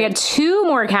 All right. We had 2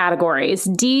 more categories: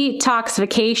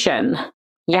 detoxification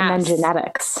and then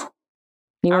genetics.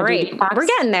 All right. We're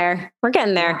getting there.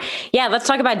 Yeah. Let's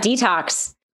talk about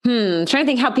detox. I'm trying to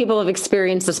think how people have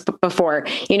experienced this before.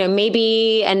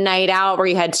 Maybe a night out where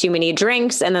you had too many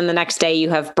drinks and then the next day you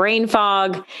have brain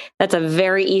fog. That's a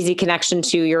very easy connection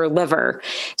to your liver.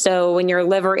 So when your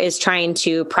liver is trying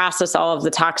to process all of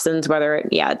the toxins, whether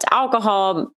it's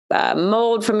alcohol,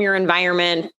 mold from your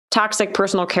environment, toxic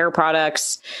personal care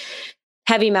products,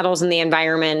 heavy metals in the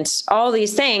environment, all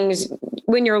these things,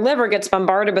 when your liver gets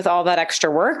bombarded with all that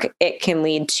extra work, it can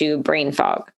lead to brain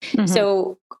fog. Mm-hmm.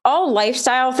 So all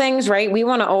lifestyle things, right? We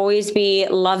want to always be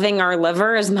loving our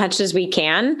liver as much as we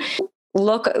can.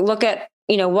 Look at,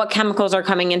 what chemicals are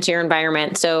coming into your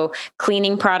environment. So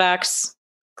cleaning products,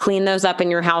 clean those up in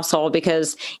your household,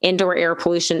 because indoor air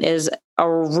pollution is a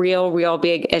real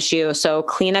big issue. So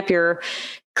clean up your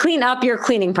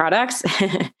cleaning products.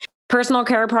 Personal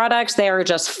care products, they are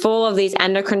just full of these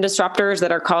endocrine disruptors that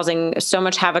are causing so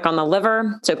much havoc on the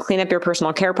liver. So clean up your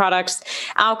personal care products.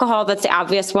 Alcohol, that's the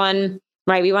obvious one,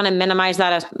 right? We want to minimize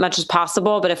that as much as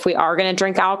possible. But if we are going to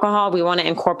drink alcohol, we want to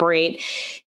incorporate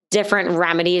different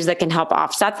remedies that can help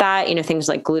offset that. Things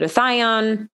like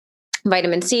glutathione,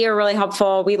 vitamin C are really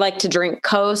helpful. We like to drink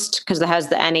Coast because it has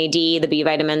the NAD, the B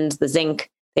vitamins, the zinc,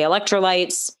 the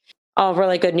electrolytes, all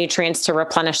really good nutrients to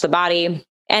replenish the body.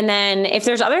 And then if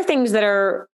there's other things that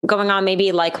are going on,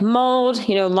 maybe like mold,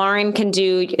 Lauren can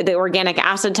do the organic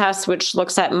acid test, which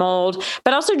looks at mold,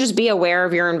 but also just be aware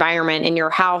of your environment in your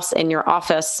house, in your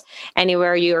office,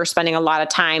 anywhere you are spending a lot of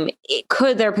time.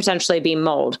 Could there potentially be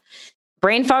mold?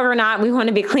 Brain fog or not, we want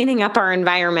to be cleaning up our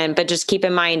environment, but just keep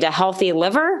in mind a healthy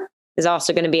liver is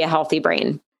also going to be a healthy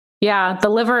brain. Yeah, the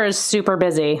liver is super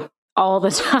busy all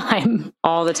the time.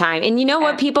 All the time. And you know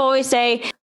what people always say?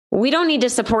 We don't need to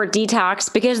support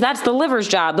detox because that's the liver's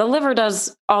job. The liver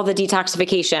does all the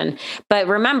detoxification. But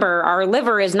remember, our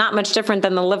liver is not much different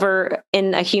than the liver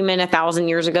in a human 1,000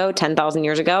 years ago, 10,000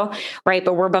 years ago, right?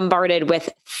 But we're bombarded with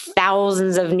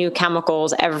thousands of new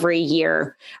chemicals every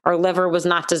year. Our liver was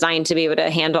not designed to be able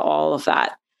to handle all of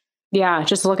that. Yeah,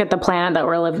 just look at the planet that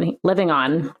we're living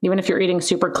on. Even if you're eating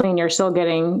super clean, you're still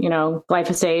getting,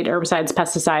 glyphosate, herbicides,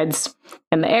 pesticides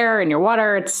in the air, in your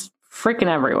water. It's freaking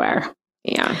everywhere.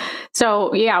 Yeah.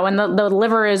 So yeah, when the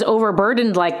liver is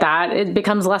overburdened like that, it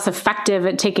becomes less effective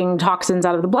at taking toxins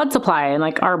out of the blood supply. And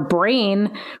like our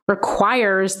brain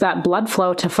requires that blood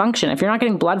flow to function. If you're not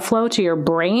getting blood flow to your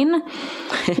brain's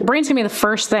gonna be the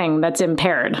first thing that's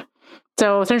impaired.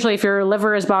 So essentially, if your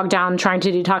liver is bogged down trying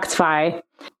to detoxify,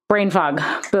 brain fog,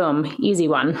 boom, easy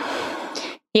one.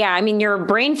 Yeah. I mean, your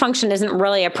brain function isn't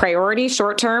really a priority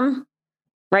short term,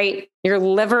 right? Your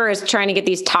liver is trying to get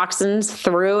these toxins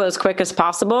through as quick as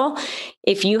possible.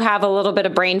 If you have a little bit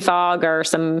of brain fog or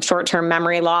some short-term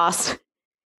memory loss,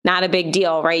 not a big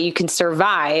deal, right? You can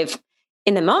survive.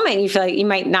 In the moment, you feel like you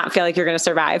might not feel like you're going to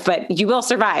survive, but you will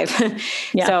survive.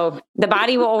 Yeah. So the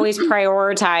body will always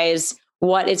prioritize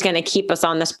what is going to keep us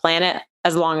on this planet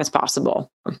as long as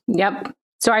possible. Yep.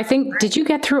 So I think, did you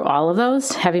get through all of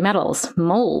those? Heavy metals,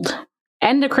 mold,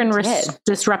 endocrine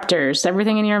disruptors,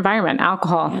 everything in your environment,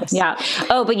 alcohol. Yes. Yeah.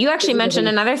 Oh, but you actually mentioned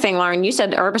another thing, Lauren. You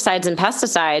said herbicides and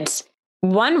pesticides.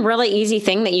 One really easy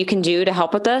thing that you can do to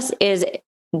help with this is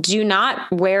do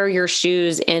not wear your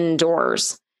shoes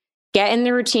indoors. Get in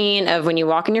the routine of when you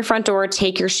walk in your front door,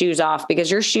 take your shoes off, because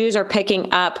your shoes are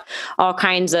picking up all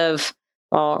kinds of,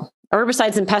 well,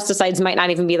 herbicides and pesticides might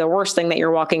not even be the worst thing that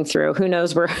you're walking through. Who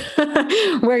knows where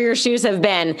where your shoes have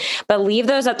been, but leave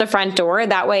those at the front door.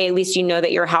 That way, at least you know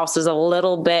that your house is a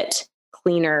little bit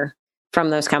cleaner from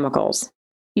those chemicals.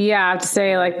 Yeah, I have to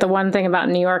say, like, the one thing about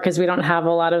New York is we don't have a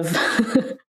lot of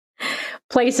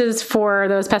places for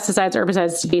those pesticides,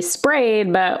 herbicides to be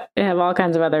sprayed, but we have all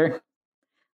kinds of other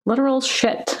literal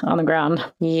shit on the ground.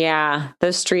 Yeah,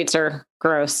 those streets are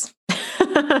gross.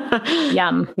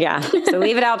 Yum. Yeah. So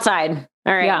leave it outside.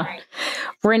 All right. Yeah.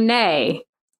 Renee,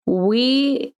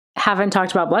 we haven't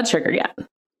talked about blood sugar yet.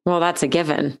 Well, that's a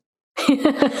given. I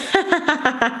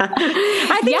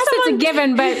think it's a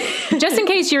given, but just in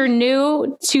case you're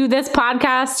new to this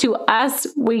podcast, to us,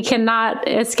 we cannot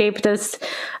escape this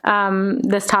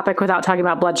this topic without talking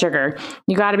about blood sugar.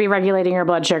 You got to be regulating your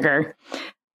blood sugar.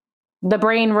 The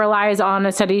brain relies on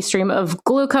a steady stream of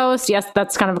glucose. Yes,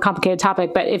 that's kind of a complicated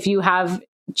topic, but if you have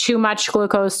too much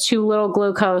glucose, too little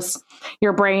glucose,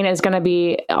 your brain is going to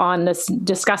be on this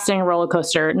disgusting roller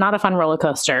coaster, not a fun roller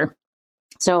coaster.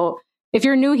 So if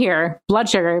you're new here, blood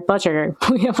sugar,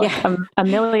 we have like a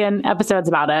million episodes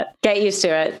about it. Get used to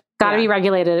it. Got to be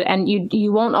regulated. And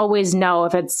you won't always know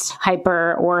if it's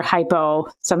hyper or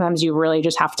hypo. Sometimes you really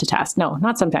just have to test. No,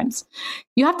 not sometimes.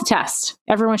 You have to test.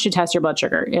 Everyone should test your blood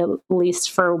sugar, at least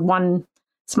for one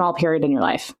small period in your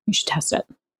life. You should test it.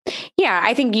 Yeah,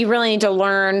 I think you really need to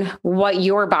learn what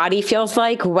your body feels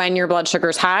like when your blood sugar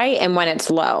is high and when it's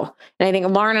low. And I think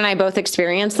Lauren and I both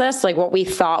experienced this. Like what we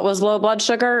thought was low blood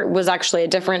sugar was actually a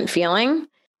different feeling.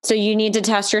 So you need to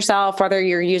test yourself, whether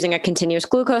you're using a continuous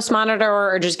glucose monitor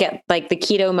or just get like the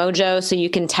Keto Mojo so you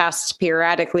can test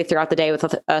periodically throughout the day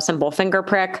with a simple finger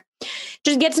prick.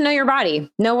 Just get to know your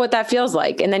body, know what that feels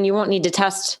like. And then you won't need to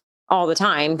test all the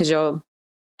time because you'll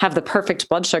have the perfect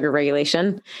blood sugar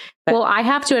regulation. But well, I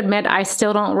have to admit, I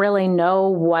still don't really know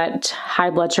what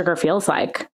high blood sugar feels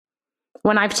like.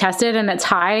 When I've tested and it's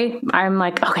high, I'm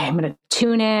like, okay, I'm going to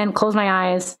tune in, close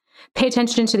my eyes, pay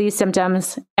attention to these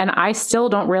symptoms, and I still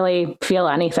don't really feel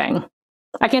anything.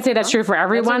 I can't say that's true for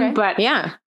everyone, but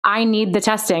yeah, I need the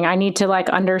testing. I need to like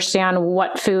understand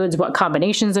what foods, what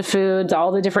combinations of foods,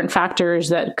 all the different factors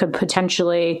that could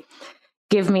potentially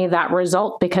give me that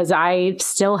result, because I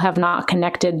still have not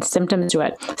connected symptoms to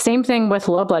it. Same thing with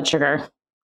low blood sugar.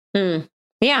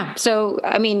 Yeah. So,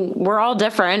 I mean, we're all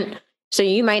different. So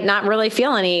you might not really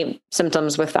feel any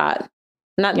symptoms with that.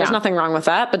 There's nothing wrong with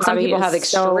that, but some people have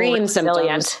extreme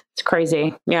symptoms. It's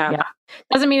crazy. Yeah.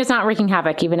 Doesn't mean it's not wreaking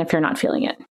havoc, even if you're not feeling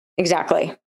it.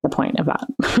 Exactly. The point of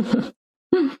that.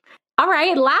 All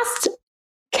right. Last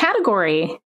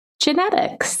category,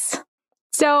 genetics.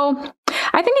 So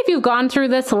I think if you've gone through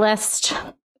this list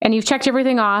and you've checked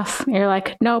everything off, you're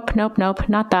like, nope,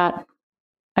 not that.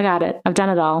 I got it. I've done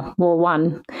it all. Well,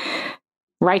 one,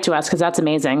 write to us because that's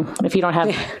amazing if you don't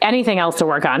have anything else to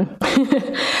work on.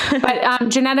 But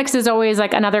genetics is always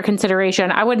like another consideration.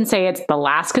 I wouldn't say it's the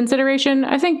last consideration.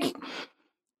 I think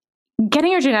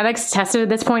getting your genetics tested at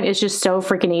this point is just so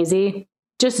freaking easy.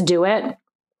 Just do it.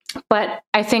 But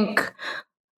I think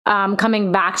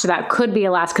coming back to that could be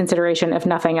a last consideration if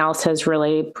nothing else has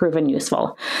really proven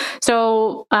useful.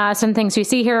 So some things we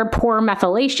see here: poor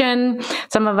methylation.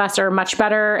 Some of us are much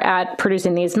better at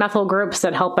producing these methyl groups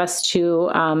that help us to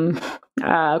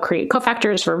create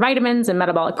cofactors for vitamins and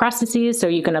metabolic processes, so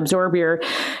you can absorb your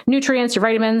nutrients, your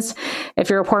vitamins. If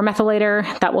you're a poor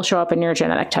methylator, that will show up in your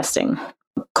genetic testing.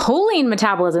 Choline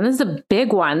metabolism, this is a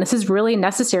big one. This is really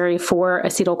necessary for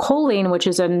acetylcholine, which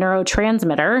is a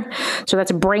neurotransmitter. So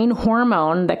that's a brain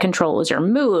hormone that controls your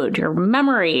mood, your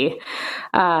memory,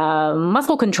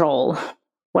 muscle control.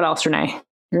 What else, Renee?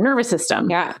 Your nervous system.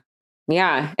 Yeah.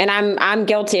 Yeah. And I'm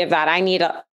guilty of that. I need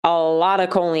a lot of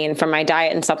choline from my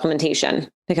diet and supplementation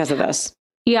because of this.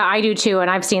 Yeah, I do too. And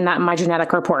I've seen that in my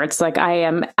genetic reports. Like I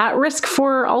am at risk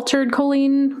for altered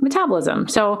choline metabolism.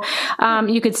 So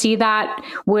you could see that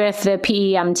with the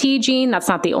PEMT gene. That's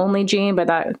not the only gene, but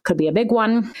that could be a big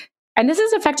one. And this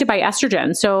is affected by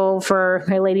estrogen. So for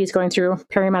my ladies going through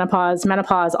perimenopause,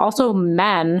 menopause, also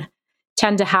men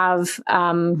tend to have,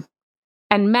 and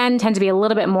men tend to be a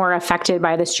little bit more affected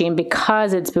by this gene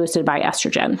because it's boosted by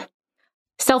estrogen.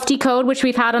 Self-Decode, which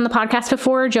we've had on the podcast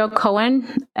before, Joe Cohen,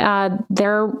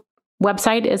 their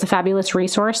website is a fabulous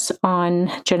resource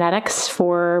on genetics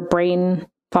for brain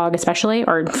fog, especially,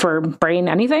 or for brain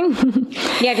anything.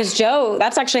 Yeah, because Joe,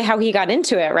 that's actually how he got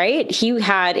into it, right? He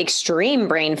had extreme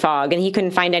brain fog and he couldn't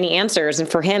find any answers. And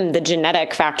for him, the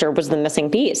genetic factor was the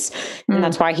missing piece. And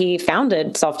that's why he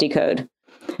founded Self-Decode,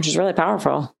 which is really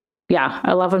powerful. Yeah,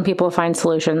 I love when people find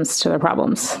solutions to their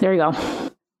problems. There you go.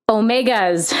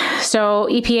 Omegas. So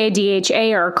EPA,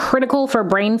 DHA are critical for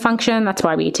brain function. That's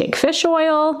why we take fish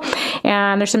oil.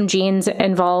 And there's some genes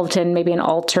involved in maybe an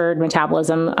altered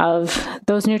metabolism of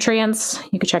those nutrients.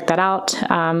 You could check that out.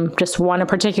 Just one in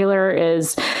particular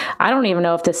is, I don't even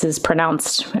know if this is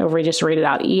pronounced, or we just read it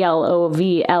out,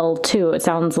 ELOVL2. It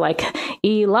sounds like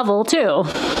E level 2.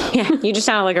 Yeah, you just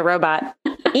sound like a robot.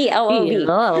 ELOV.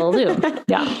 ELOV.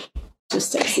 Yeah.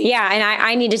 Yeah, and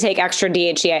I need to take extra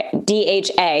DHA,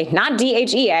 not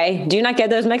DHEA. Do not get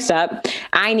those mixed up.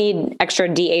 I need extra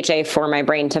DHA for my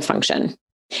brain to function.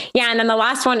 Yeah, and then the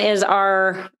last one is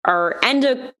our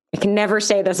I can never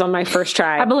say this on my first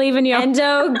try. I believe in you.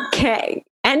 Endocannabinoid.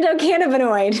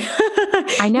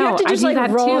 I know. You have to just roll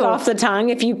it too. off the tongue.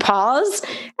 If you pause,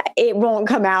 it won't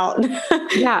come out.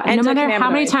 Yeah. And no matter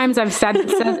how many times I've said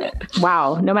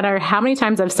wow, no matter how many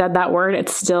times I've said that word, it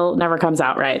still never comes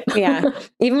out right. Yeah.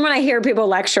 Even when I hear people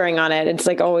lecturing on it, it's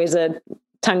like always a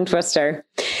tongue twister.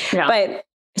 Yeah. But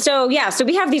so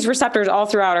we have these receptors all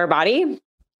throughout our body.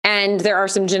 And there are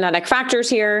some genetic factors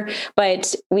here,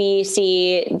 but we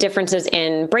see differences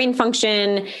in brain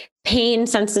function, pain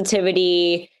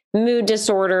sensitivity, mood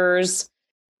disorders,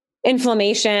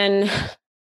 inflammation,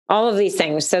 all of these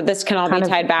things. So this can all be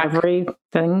tied back.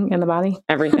 Everything in the body?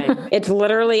 Everything. It's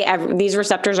literally, these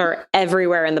receptors are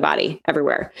everywhere in the body,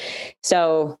 everywhere.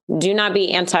 So do not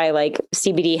be anti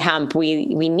CBD hemp. We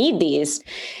need these.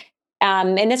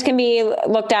 And this can be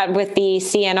looked at with the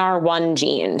CNR1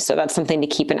 gene. So that's something to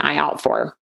keep an eye out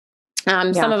for.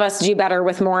 Some of us do better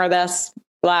with more of this,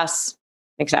 less,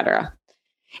 etc.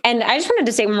 And I just wanted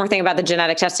to say one more thing about the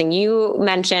genetic testing. You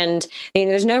mentioned,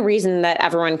 there's no reason that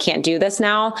everyone can't do this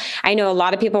now. I know a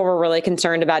lot of people were really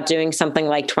concerned about doing something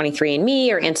like 23andMe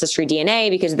or Ancestry DNA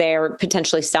because they're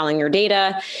potentially selling your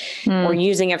data or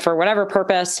using it for whatever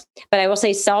purpose. But I will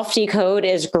say Self-Decode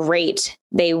is great.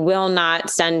 They will not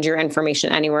send your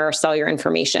information anywhere or sell your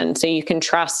information. So you can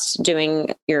trust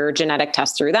doing your genetic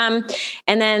test through them.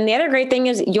 And then the other great thing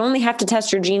is you only have to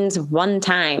test your genes one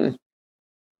time.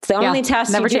 It's the only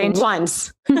test you do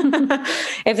once.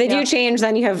 If they do change,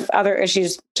 then you have other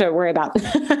issues to worry about.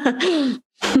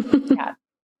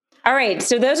 All right.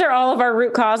 So those are all of our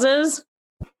root causes.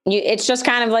 It's just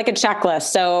kind of like a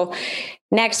checklist. So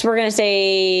next we're going to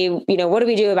say, what do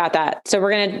we do about that? So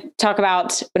we're going to talk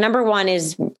about, number one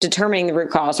is determining the root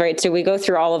cause, right? So we go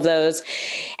through all of those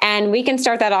and we can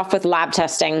start that off with lab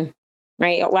testing.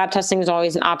 Right? Lab testing is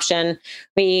always an option.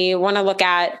 We want to look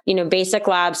at, basic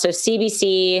labs. So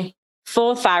CBC,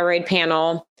 full thyroid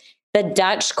panel, the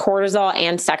Dutch cortisol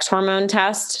and sex hormone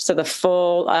test. So the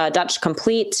full Dutch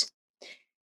complete,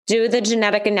 do the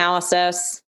genetic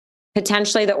analysis,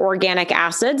 potentially the organic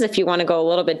acids. If you want to go a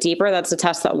little bit deeper, that's a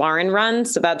test that Lauren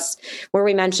runs. So that's where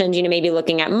we mentioned, maybe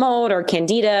looking at mold or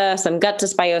candida, some gut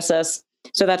dysbiosis.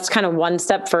 So that's kind of one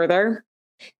step further.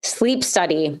 Sleep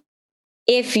study.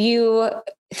 If you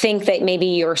think that maybe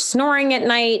you're snoring at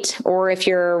night, or if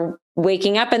you're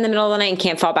waking up in the middle of the night and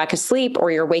can't fall back asleep,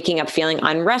 or you're waking up feeling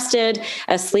unrested,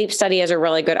 a sleep study is a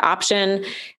really good option.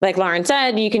 Like Lauren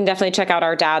said, you can definitely check out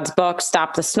our dad's book,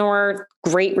 Stop the Snore.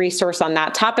 Great resource on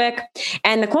that topic.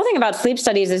 And the cool thing about sleep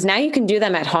studies is now you can do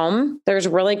them at home. There's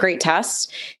really great tests.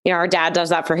 Our dad does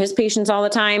that for his patients all the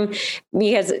time,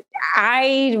 because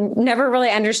I never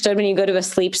really understood when you go to a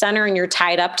sleep center and you're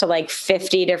tied up to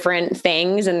 50 different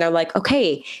things and they're like,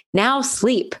 okay, now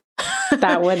sleep.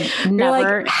 That would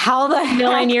never, how the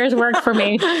million years work for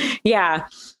me. Yeah.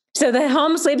 So the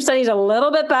home sleep study is a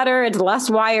little bit better. It's less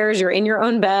wires. You're in your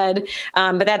own bed.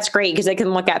 But that's great because they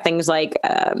can look at things like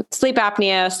sleep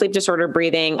apnea, sleep disorder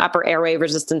breathing, upper airway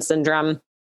resistance syndrome.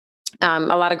 A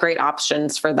lot of great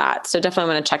options for that. So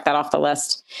definitely want to check that off the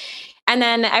list. And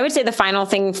then I would say the final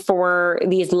thing for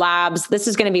these labs, this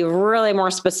is going to be really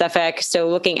more specific. So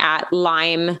looking at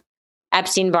Lyme,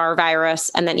 Epstein-Barr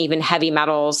virus, and then even heavy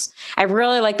metals. I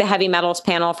really like the heavy metals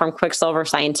panel from Quicksilver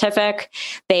Scientific.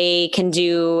 They can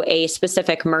do a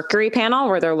specific mercury panel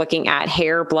where they're looking at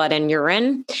hair, blood, and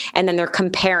urine, and then they're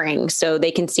comparing. So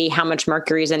they can see how much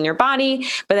mercury is in your body,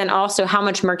 but then also how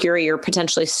much mercury you're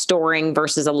potentially storing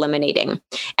versus eliminating.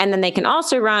 And then they can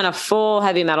also run a full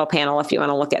heavy metal panel if you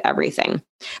want to look at everything.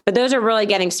 But those are really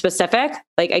getting specific.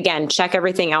 Like, again, check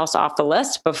everything else off the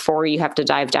list before you have to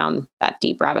dive down that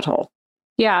deep rabbit hole.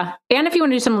 Yeah. And if you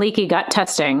want to do some leaky gut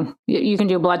testing, you can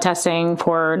do blood testing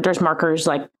there's markers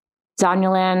like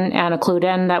zonulin and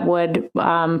occludin that would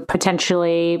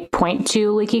potentially point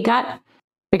to leaky gut.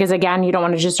 Because again, you don't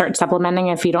want to just start supplementing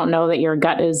if you don't know that your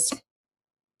gut is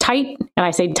tight. And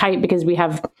I say tight because we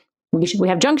have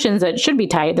junctions that should be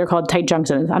tight. They're called tight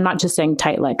junctions. I'm not just saying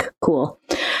tight like cool.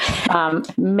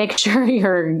 Make sure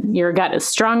your gut is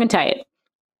strong and tight.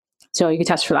 So you can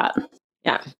test for that.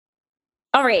 Yeah.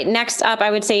 All right. Next up, I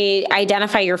would say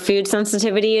identify your food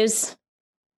sensitivities.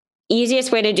 Easiest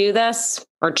way to do this,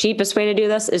 or cheapest way to do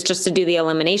this, is just to do the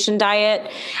elimination diet.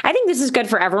 I think this is good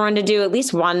for everyone to do at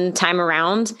least one time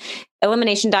around.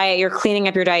 Elimination diet, you're cleaning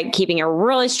up your diet, keeping it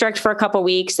really strict for a couple of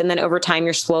weeks. And then over time,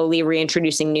 you're slowly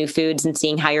reintroducing new foods and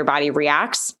seeing how your body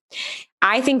reacts.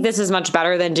 I think this is much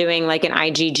better than doing like an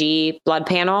IgG blood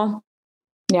panel.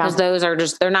 Yeah. Because those are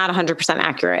they're not 100%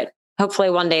 accurate.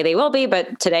 Hopefully one day they will be,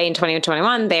 but today in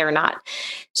 2021, they are not.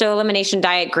 So elimination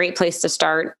diet, great place to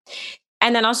start.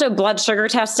 And then also blood sugar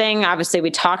testing. Obviously,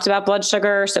 we talked about blood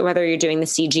sugar. So whether you're doing the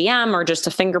CGM or just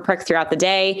a finger prick throughout the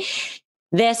day,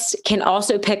 this can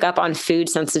also pick up on food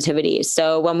sensitivities.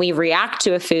 So when we react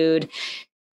to a food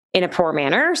in a poor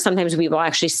manner, sometimes we will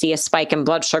actually see a spike in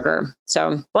blood sugar.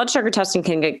 So blood sugar testing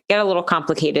can get a little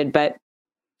complicated, but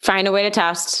find a way to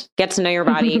test, get to know your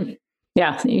body.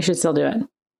 Yeah, you should still do it.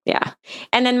 Yeah.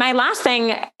 And then my last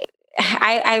thing,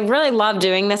 I really love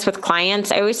doing this with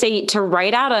clients. I always say to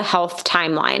write out a health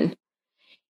timeline.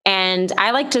 And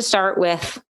I like to start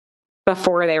with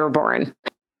before they were born.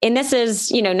 And this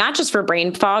is, not just for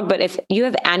brain fog, but if you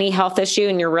have any health issue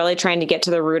and you're really trying to get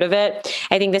to the root of it,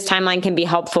 I think this timeline can be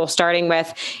helpful, starting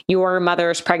with your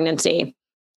mother's pregnancy.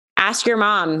 Ask your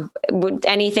mom, would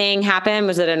anything happen?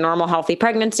 Was it a normal, healthy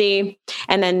pregnancy?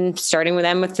 And then starting with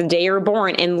them with the day you were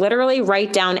born, and literally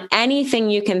write down anything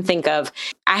you can think of.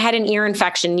 I had an ear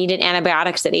infection, needed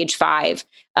antibiotics at age 5.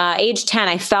 Age 10,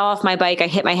 I fell off my bike. I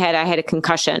hit my head. I had a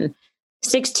concussion.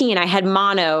 16, I had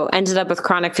mono, ended up with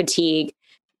chronic fatigue.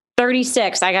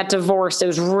 36, I got divorced. It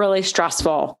was really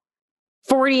stressful.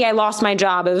 40, I lost my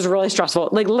job. It was really stressful.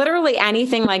 Like literally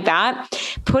anything like that,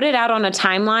 put it out on a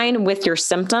timeline with your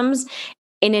symptoms.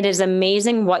 And it is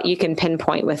amazing what you can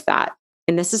pinpoint with that.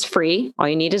 And this is free. All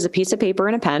you need is a piece of paper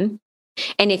and a pen.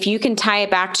 And if you can tie it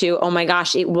back to, oh my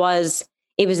gosh, it was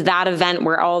that event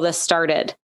where all this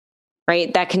started,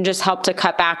 right? That can just help to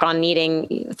cut back on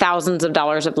needing thousands of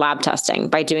dollars of lab testing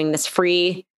by doing this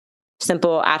free,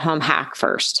 simple at-home hack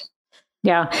first.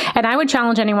 Yeah. And I would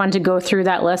challenge anyone to go through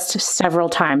that list several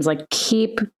times, like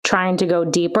keep trying to go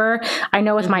deeper. I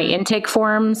know with my intake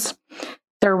forms,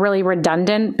 they're really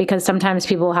redundant because sometimes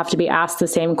people have to be asked the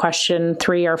same question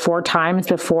 3 or 4 times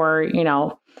before,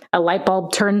 a light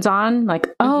bulb turns on. Like,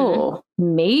 oh,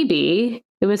 maybe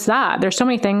it was that. There's so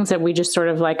many things that we just sort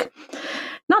of like,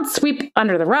 not sweep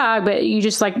under the rug, but you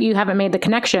just like, you haven't made the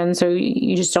connection. So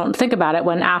you just don't think about it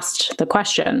when asked the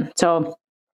question. So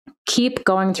keep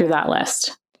going through that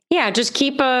list. Yeah, just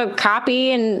keep a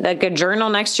copy and like a journal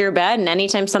next to your bed. And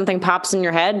anytime something pops in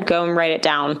your head, go and write it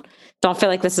down. Don't feel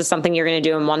like this is something you're going to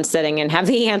do in one sitting and have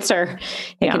the answer.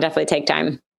 It can definitely take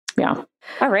time. Yeah.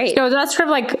 All right. So that's sort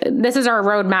of like, this is our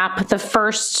roadmap. The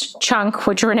first chunk,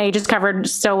 which Renee just covered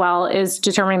so well, is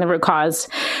determining the root cause.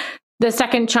 The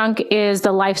second chunk is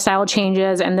the lifestyle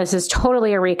changes. And this is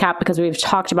totally a recap because we've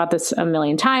talked about this a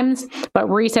million times, but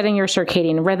resetting your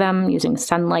circadian rhythm using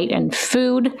sunlight and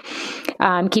food,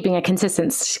 keeping a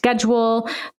consistent schedule,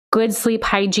 good sleep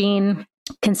hygiene.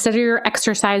 Consider your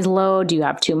exercise load. Do you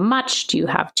have too much? Do you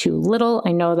have too little?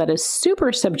 I know that is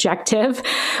super subjective,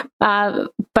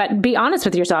 but be honest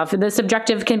with yourself. The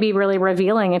subjective can be really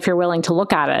revealing if you're willing to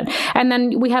look at it. And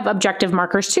then we have objective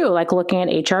markers too, like looking at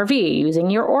HRV,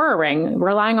 using your Oura ring,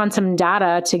 relying on some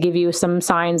data to give you some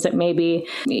signs that maybe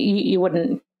you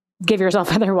wouldn't give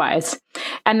yourself otherwise.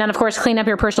 And then, of course, clean up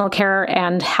your personal care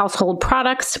and household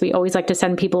products. We always like to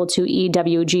send people to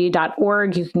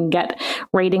ewg.org. You can get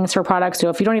ratings for products. So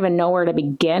if you don't even know where to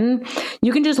begin,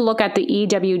 you can just look at the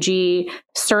EWG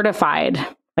certified.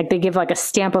 Like they give like a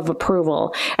stamp of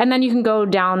approval. And then you can go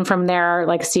down from there,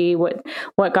 like see what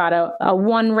got a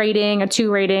 1 rating, a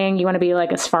 2 rating. You want to be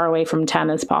like as far away from 10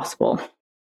 as possible.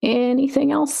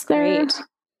 Anything else there? Great.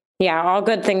 Yeah, all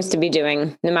good things to be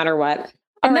doing, no matter what.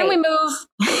 And then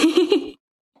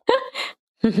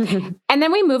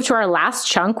we move to our last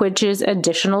chunk, which is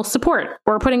additional support.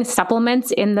 We're putting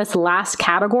supplements in this last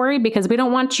category because we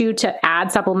don't want you to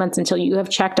add supplements until you have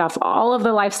checked off all of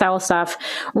the lifestyle stuff,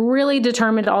 really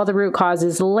determined all the root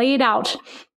causes, laid out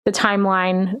the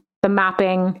timeline, the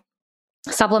mapping.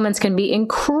 Supplements can be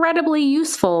incredibly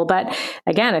useful, but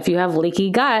again, if you have leaky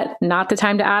gut, not the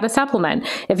time to add a supplement.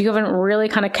 If you haven't really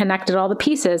kind of connected all the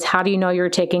pieces, how do you know you're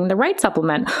taking the right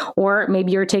supplement? Or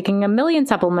maybe you're taking a million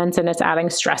supplements and it's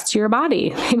adding stress to your body.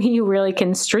 Maybe you really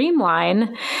can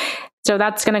streamline. So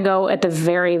that's going to go at the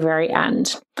very, very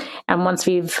end. And once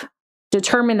we've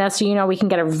determined this, we can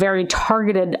get a very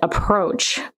targeted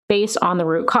approach based on the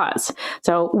root cause.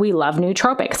 So we love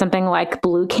nootropics, something like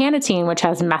blue carnitine, which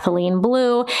has methylene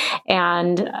blue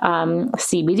and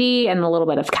CBD and a little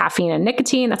bit of caffeine and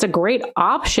nicotine. That's a great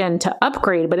option to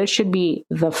upgrade, but it should be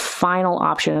the final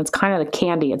option. It's kind of the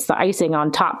candy. It's the icing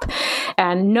on top.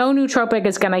 And no nootropic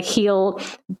is going to heal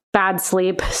bad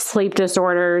sleep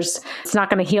disorders. It's not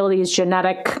going to heal these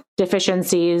genetic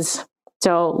deficiencies.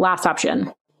 So last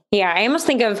option. Yeah, I almost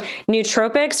think of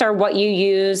nootropics are what you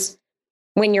use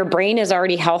when your brain is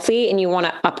already healthy and you want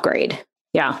to upgrade.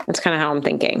 Yeah, that's kind of how I'm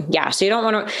thinking. Yeah, so you don't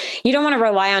want to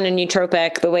rely on a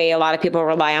nootropic the way a lot of people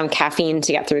rely on caffeine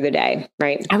to get through the day,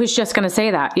 right? I was just going to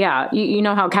say that. Yeah, you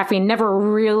know how caffeine never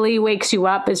really wakes you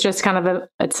up. It's just kind of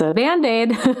it's a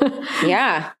Band-Aid.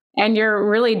 Yeah. And you're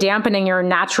really dampening your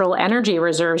natural energy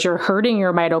reserves. You're hurting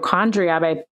your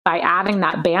mitochondria by adding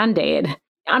that Band-Aid.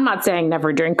 I'm not saying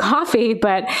never drink coffee,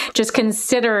 but just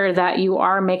consider that you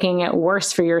are making it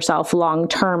worse for yourself long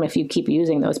term if you keep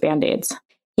using those Band-Aids.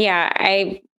 Yeah,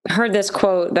 I heard this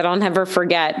quote that I'll never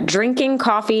forget. Drinking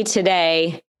coffee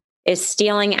today is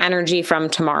stealing energy from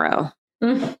tomorrow.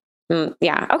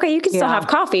 Yeah. Okay, you can still have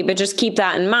coffee, but just keep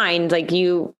that in mind. Like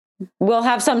you will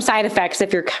have some side effects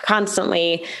if you're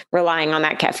constantly relying on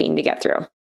that caffeine to get through.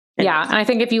 Yeah. And I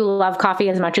think if you love coffee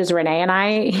as much as Renee and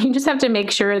I, you just have to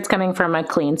make sure it's coming from a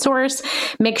clean source.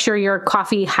 Make sure your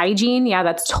coffee hygiene. Yeah,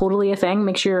 that's totally a thing.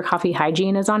 Make sure your coffee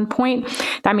hygiene is on point.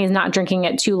 That means not drinking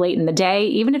it too late in the day.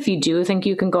 Even if you do think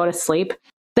you can go to sleep,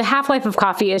 the half-life of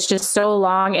coffee is just so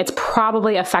long. It's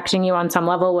probably affecting you on some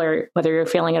level, whether you're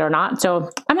feeling it or not. So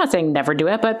I'm not saying never do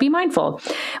it, but be mindful.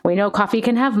 We know coffee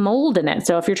can have mold in it.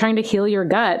 So if you're trying to heal your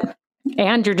gut,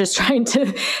 and you're just trying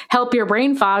to help your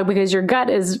brain fog because your gut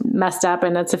is messed up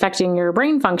and it's affecting your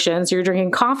brain functions, you're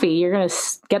drinking coffee, you're going to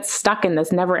get stuck in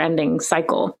this never-ending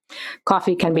cycle.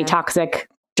 Coffee can be toxic,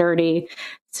 dirty,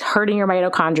 it's hurting your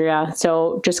mitochondria.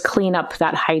 So just clean up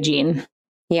that hygiene.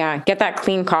 Yeah, get that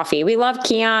clean coffee. We love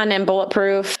Kion and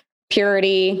Bulletproof,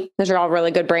 Purity. Those are all really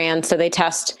good brands. So they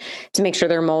test to make sure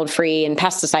they're mold-free and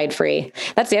pesticide-free.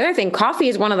 That's the other thing. Coffee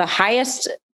is one of the highest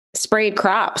sprayed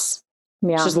crops.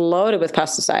 Yeah. It's just loaded with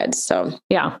pesticides. So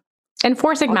yeah. And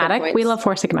Four Sigmatic, we love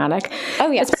Four Sigmatic.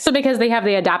 Oh yeah. Especially because they have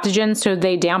the adaptogens, so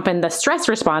they dampen the stress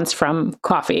response from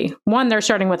coffee. One, they're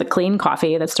starting with a clean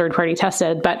coffee that's third-party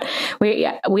tested, but we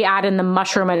add in the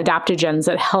mushroom adaptogens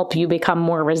that help you become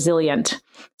more resilient.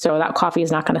 So that coffee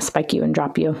is not going to spike you and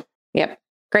drop you. Yep.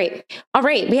 Great. All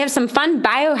right. We have some fun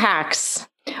biohacks.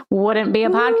 Wouldn't be a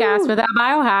podcast without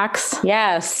biohacks.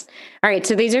 Yes. All right.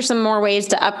 So these are some more ways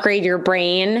to upgrade your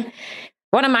brain.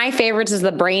 One of my favorites is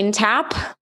the Brain Tap.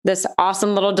 This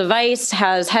awesome little device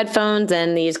has headphones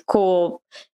and these cool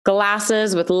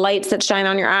glasses with lights that shine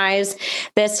on your eyes.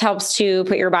 This helps to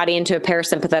put your body into a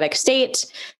parasympathetic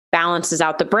state, balances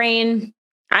out the brain.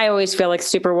 I always feel like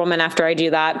Superwoman after I do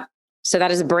that. So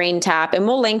that is a Brain Tap. And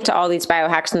we'll link to all these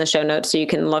biohacks in the show notes so you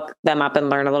can look them up and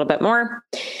learn a little bit more.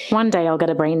 One day I'll get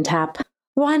a Brain Tap.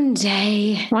 One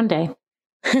day.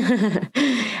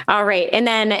 All right. And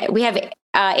then we have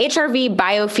HRV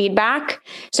biofeedback.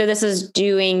 So this is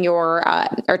doing or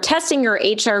testing your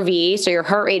HRV, so your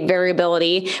heart rate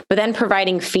variability, but then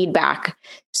providing feedback.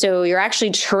 So you're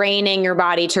actually training your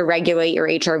body to regulate your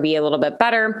HRV a little bit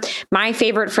better. My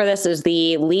favorite for this is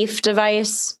the Leaf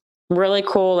device. Really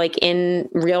cool, like in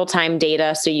real-time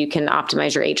data, so you can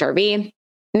optimize your HRV.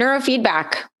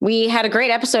 Neurofeedback. We had a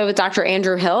great episode with Dr.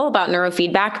 Andrew Hill about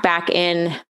neurofeedback back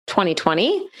in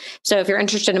 2020. So if you're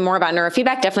interested in more about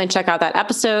neurofeedback, definitely check out that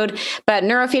episode. But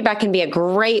neurofeedback can be a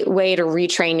great way to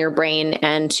retrain your brain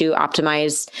and to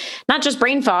optimize not just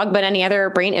brain fog, but any other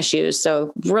brain issues.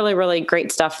 So really, really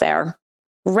great stuff there.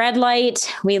 Red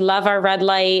light. We love our red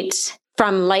light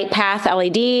from LightPath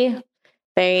LED.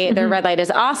 Their red light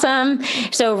is awesome.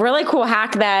 So really cool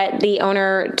hack that the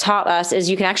owner taught us is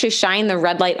you can actually shine the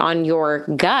red light on your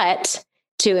gut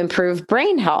to improve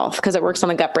brain health because it works on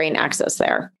the gut-brain axis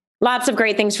there. Lots of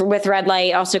great things with red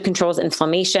light. Also controls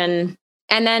inflammation.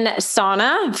 And then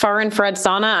sauna, far infrared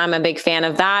sauna. I'm a big fan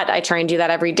of that. I try and do that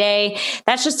every day.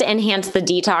 That's just to enhance the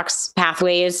detox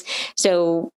pathways.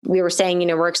 So we were saying,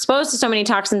 we're exposed to so many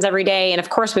toxins every day. And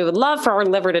of course, we would love for our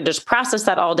liver to just process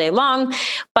that all day long.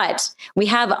 But we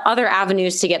have other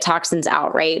avenues to get toxins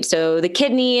out, right? So the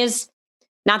kidneys,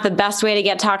 not the best way to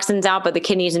get toxins out, but the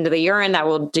kidneys into the urine, that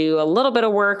will do a little bit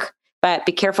of work. But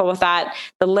be careful with that.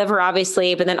 The liver,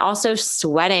 obviously, but then also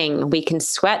sweating. We can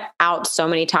sweat out so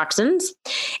many toxins.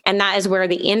 And that is where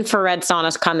the infrared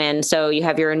saunas come in. So you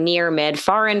have your near, mid,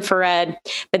 far infrared,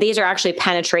 but these are actually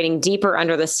penetrating deeper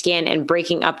under the skin and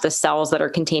breaking up the cells that are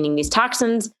containing these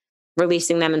toxins,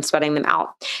 releasing them and sweating them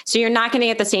out. So you're not going to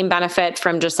get the same benefit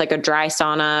from just like a dry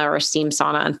sauna or a steam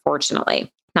sauna,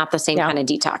 unfortunately. Not the same kind of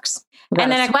detox. And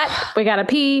then sweat, we got to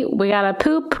pee, we got to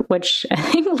poop, which I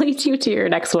think leads you to your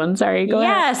next one. Sorry, go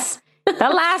ahead. Yes,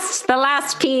 the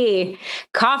last P,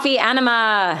 coffee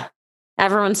enema,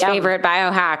 everyone's favorite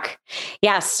biohack.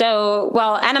 Yes. So,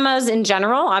 enemas in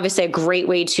general, obviously a great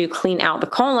way to clean out the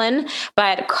colon,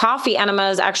 but coffee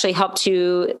enemas actually help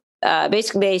to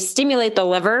basically they stimulate the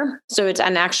liver. So it's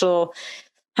an actual,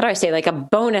 like a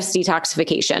bonus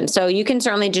detoxification. So you can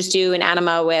certainly just do an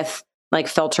enema with like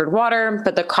filtered water,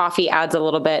 but the coffee adds a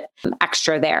little bit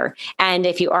extra there. And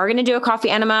if you are going to do a coffee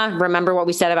enema, remember what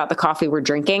we said about the coffee we're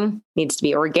drinking. It needs to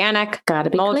be organic, gotta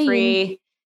be mold-free.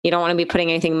 You don't want to be putting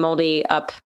anything moldy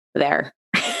up there.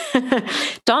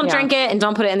 Don't drink it and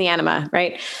don't put it in the enema,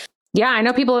 right? Yeah, I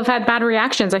know people have had bad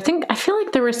reactions. I feel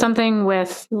like there was something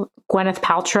with Gwyneth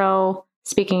Paltrow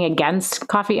speaking against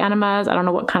coffee enemas. I don't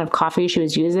know what kind of coffee she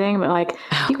was using, but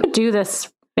you could do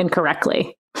this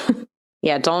incorrectly.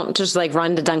 Yeah, don't just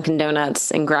run to Dunkin' Donuts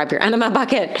and grab your enema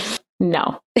bucket.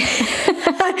 No.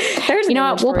 You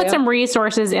know what? We'll put some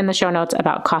resources in the show notes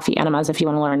about coffee enemas if you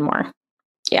want to learn more.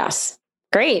 Yes.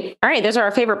 Great. All right. Those are our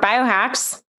favorite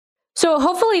biohacks. So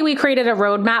hopefully we created a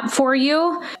roadmap for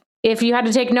you. If you had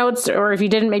to take notes, or if you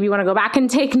didn't, maybe you want to go back and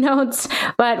take notes,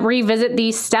 but revisit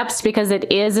these steps because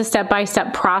it is a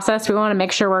step-by-step process. We want to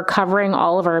make sure we're covering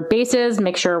all of our bases,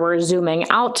 make sure we're zooming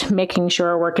out, making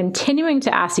sure we're continuing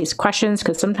to ask these questions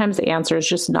because sometimes the answer is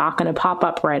just not going to pop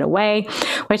up right away. We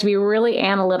have to be really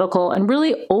analytical and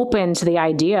really open to the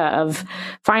idea of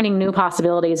finding new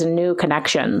possibilities and new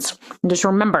connections. And just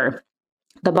remember,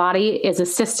 the body is a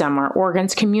system. Our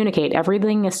organs communicate.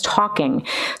 Everything is talking.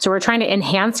 So we're trying to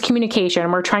enhance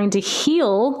communication. We're trying to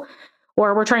heal,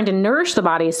 or we're trying to nourish the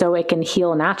body so it can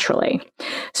heal naturally.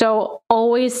 So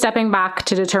always stepping back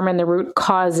to determine the root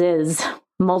causes,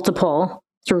 multiple,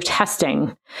 through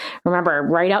testing. Remember,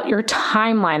 write out your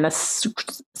timeline. That's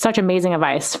such amazing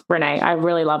advice, Renee. I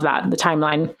really love that, the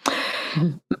timeline.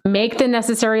 Make the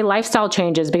necessary lifestyle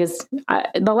changes because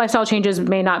the lifestyle changes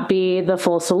may not be the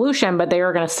full solution, but they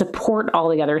are going to support all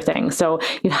the other things. So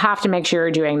you have to make sure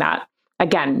you're doing that.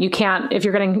 Again, you can't, if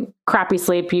you're getting crappy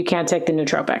sleep, you can't take the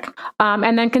nootropic.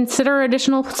 And then consider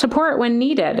additional support when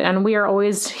needed. And we are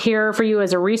always here for you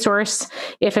as a resource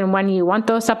if and when you want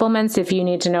those supplements, if you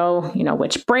need to know,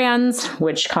 which brands,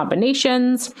 which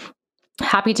combinations.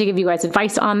 Happy to give you guys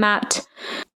advice on that.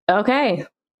 Okay,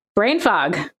 brain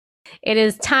fog. It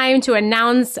is time to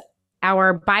announce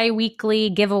our bi-weekly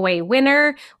giveaway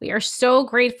winner. We are so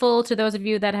grateful to those of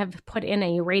you that have put in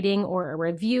a rating or a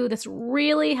review. This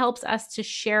really helps us to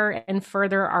share and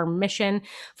further our mission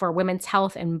for women's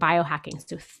health and biohacking.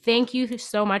 So thank you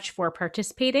so much for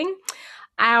participating.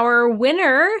 Our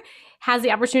winner has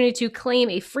the opportunity to claim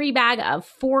a free bag of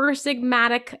Four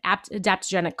Sigmatic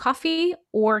Adaptogenic Coffee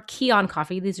or Kion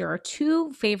Coffee. These are our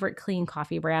two favorite clean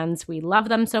coffee brands. We love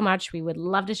them so much. We would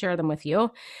love to share them with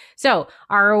you. So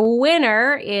our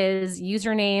winner is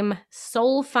username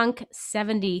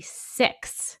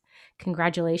SoulFunk76.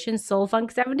 Congratulations,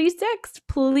 SoulFunk76.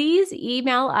 Please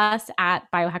email us at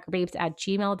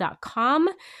biohackerbabes@gmail.com.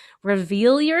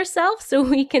 Reveal yourself so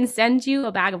we can send you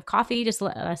a bag of coffee. Just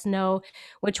let us know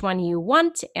which one you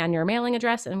want and your mailing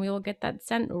address, and we will get that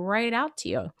sent right out to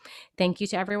you. Thank you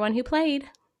to everyone who played.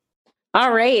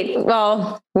 All right.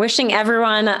 Well, wishing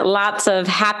everyone lots of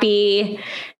happy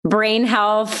brain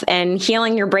health and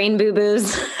healing your brain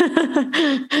boo-boos.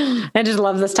 I just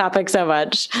love this topic so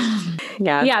much.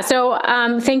 Yeah. So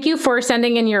thank you for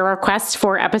sending in your requests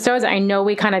for episodes. I know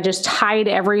we kind of just tied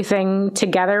everything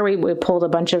together. We pulled a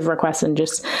bunch of requests and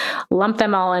just lumped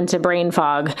them all into brain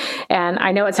fog. And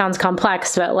I know it sounds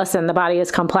complex, but listen, the body is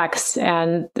complex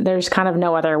and there's kind of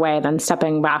no other way than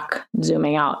stepping back,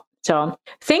 zooming out. So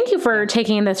thank you for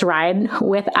taking this ride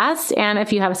with us. And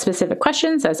if you have specific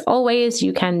questions, as always,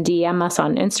 you can DM us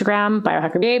on Instagram,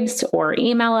 BiohackerBabes, or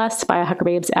email us,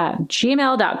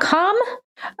 biohackerbabes@gmail.com.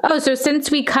 Oh, so since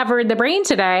we covered the brain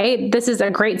today, this is a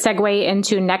great segue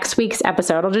into next week's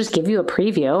episode. I'll just give you a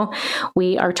preview.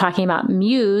 We are talking about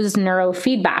Muse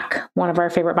neurofeedback, one of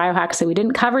our favorite biohacks that we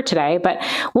didn't cover today, but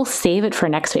we'll save it for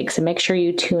next week. So make sure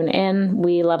you tune in.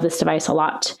 We love this device a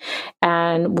lot,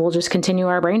 and we'll just continue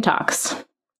our brain talks.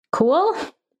 Cool?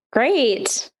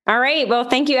 Great. All right. Well,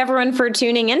 thank you everyone for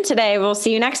tuning in today. We'll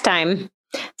see you next time.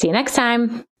 See you next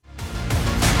time.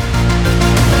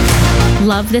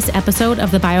 Love this episode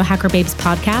of the Biohacker Babes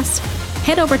podcast?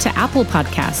 Head over to Apple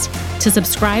Podcasts to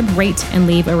subscribe, rate, and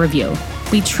leave a review.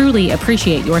 We truly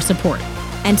appreciate your support.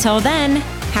 Until then,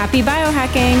 happy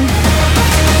biohacking.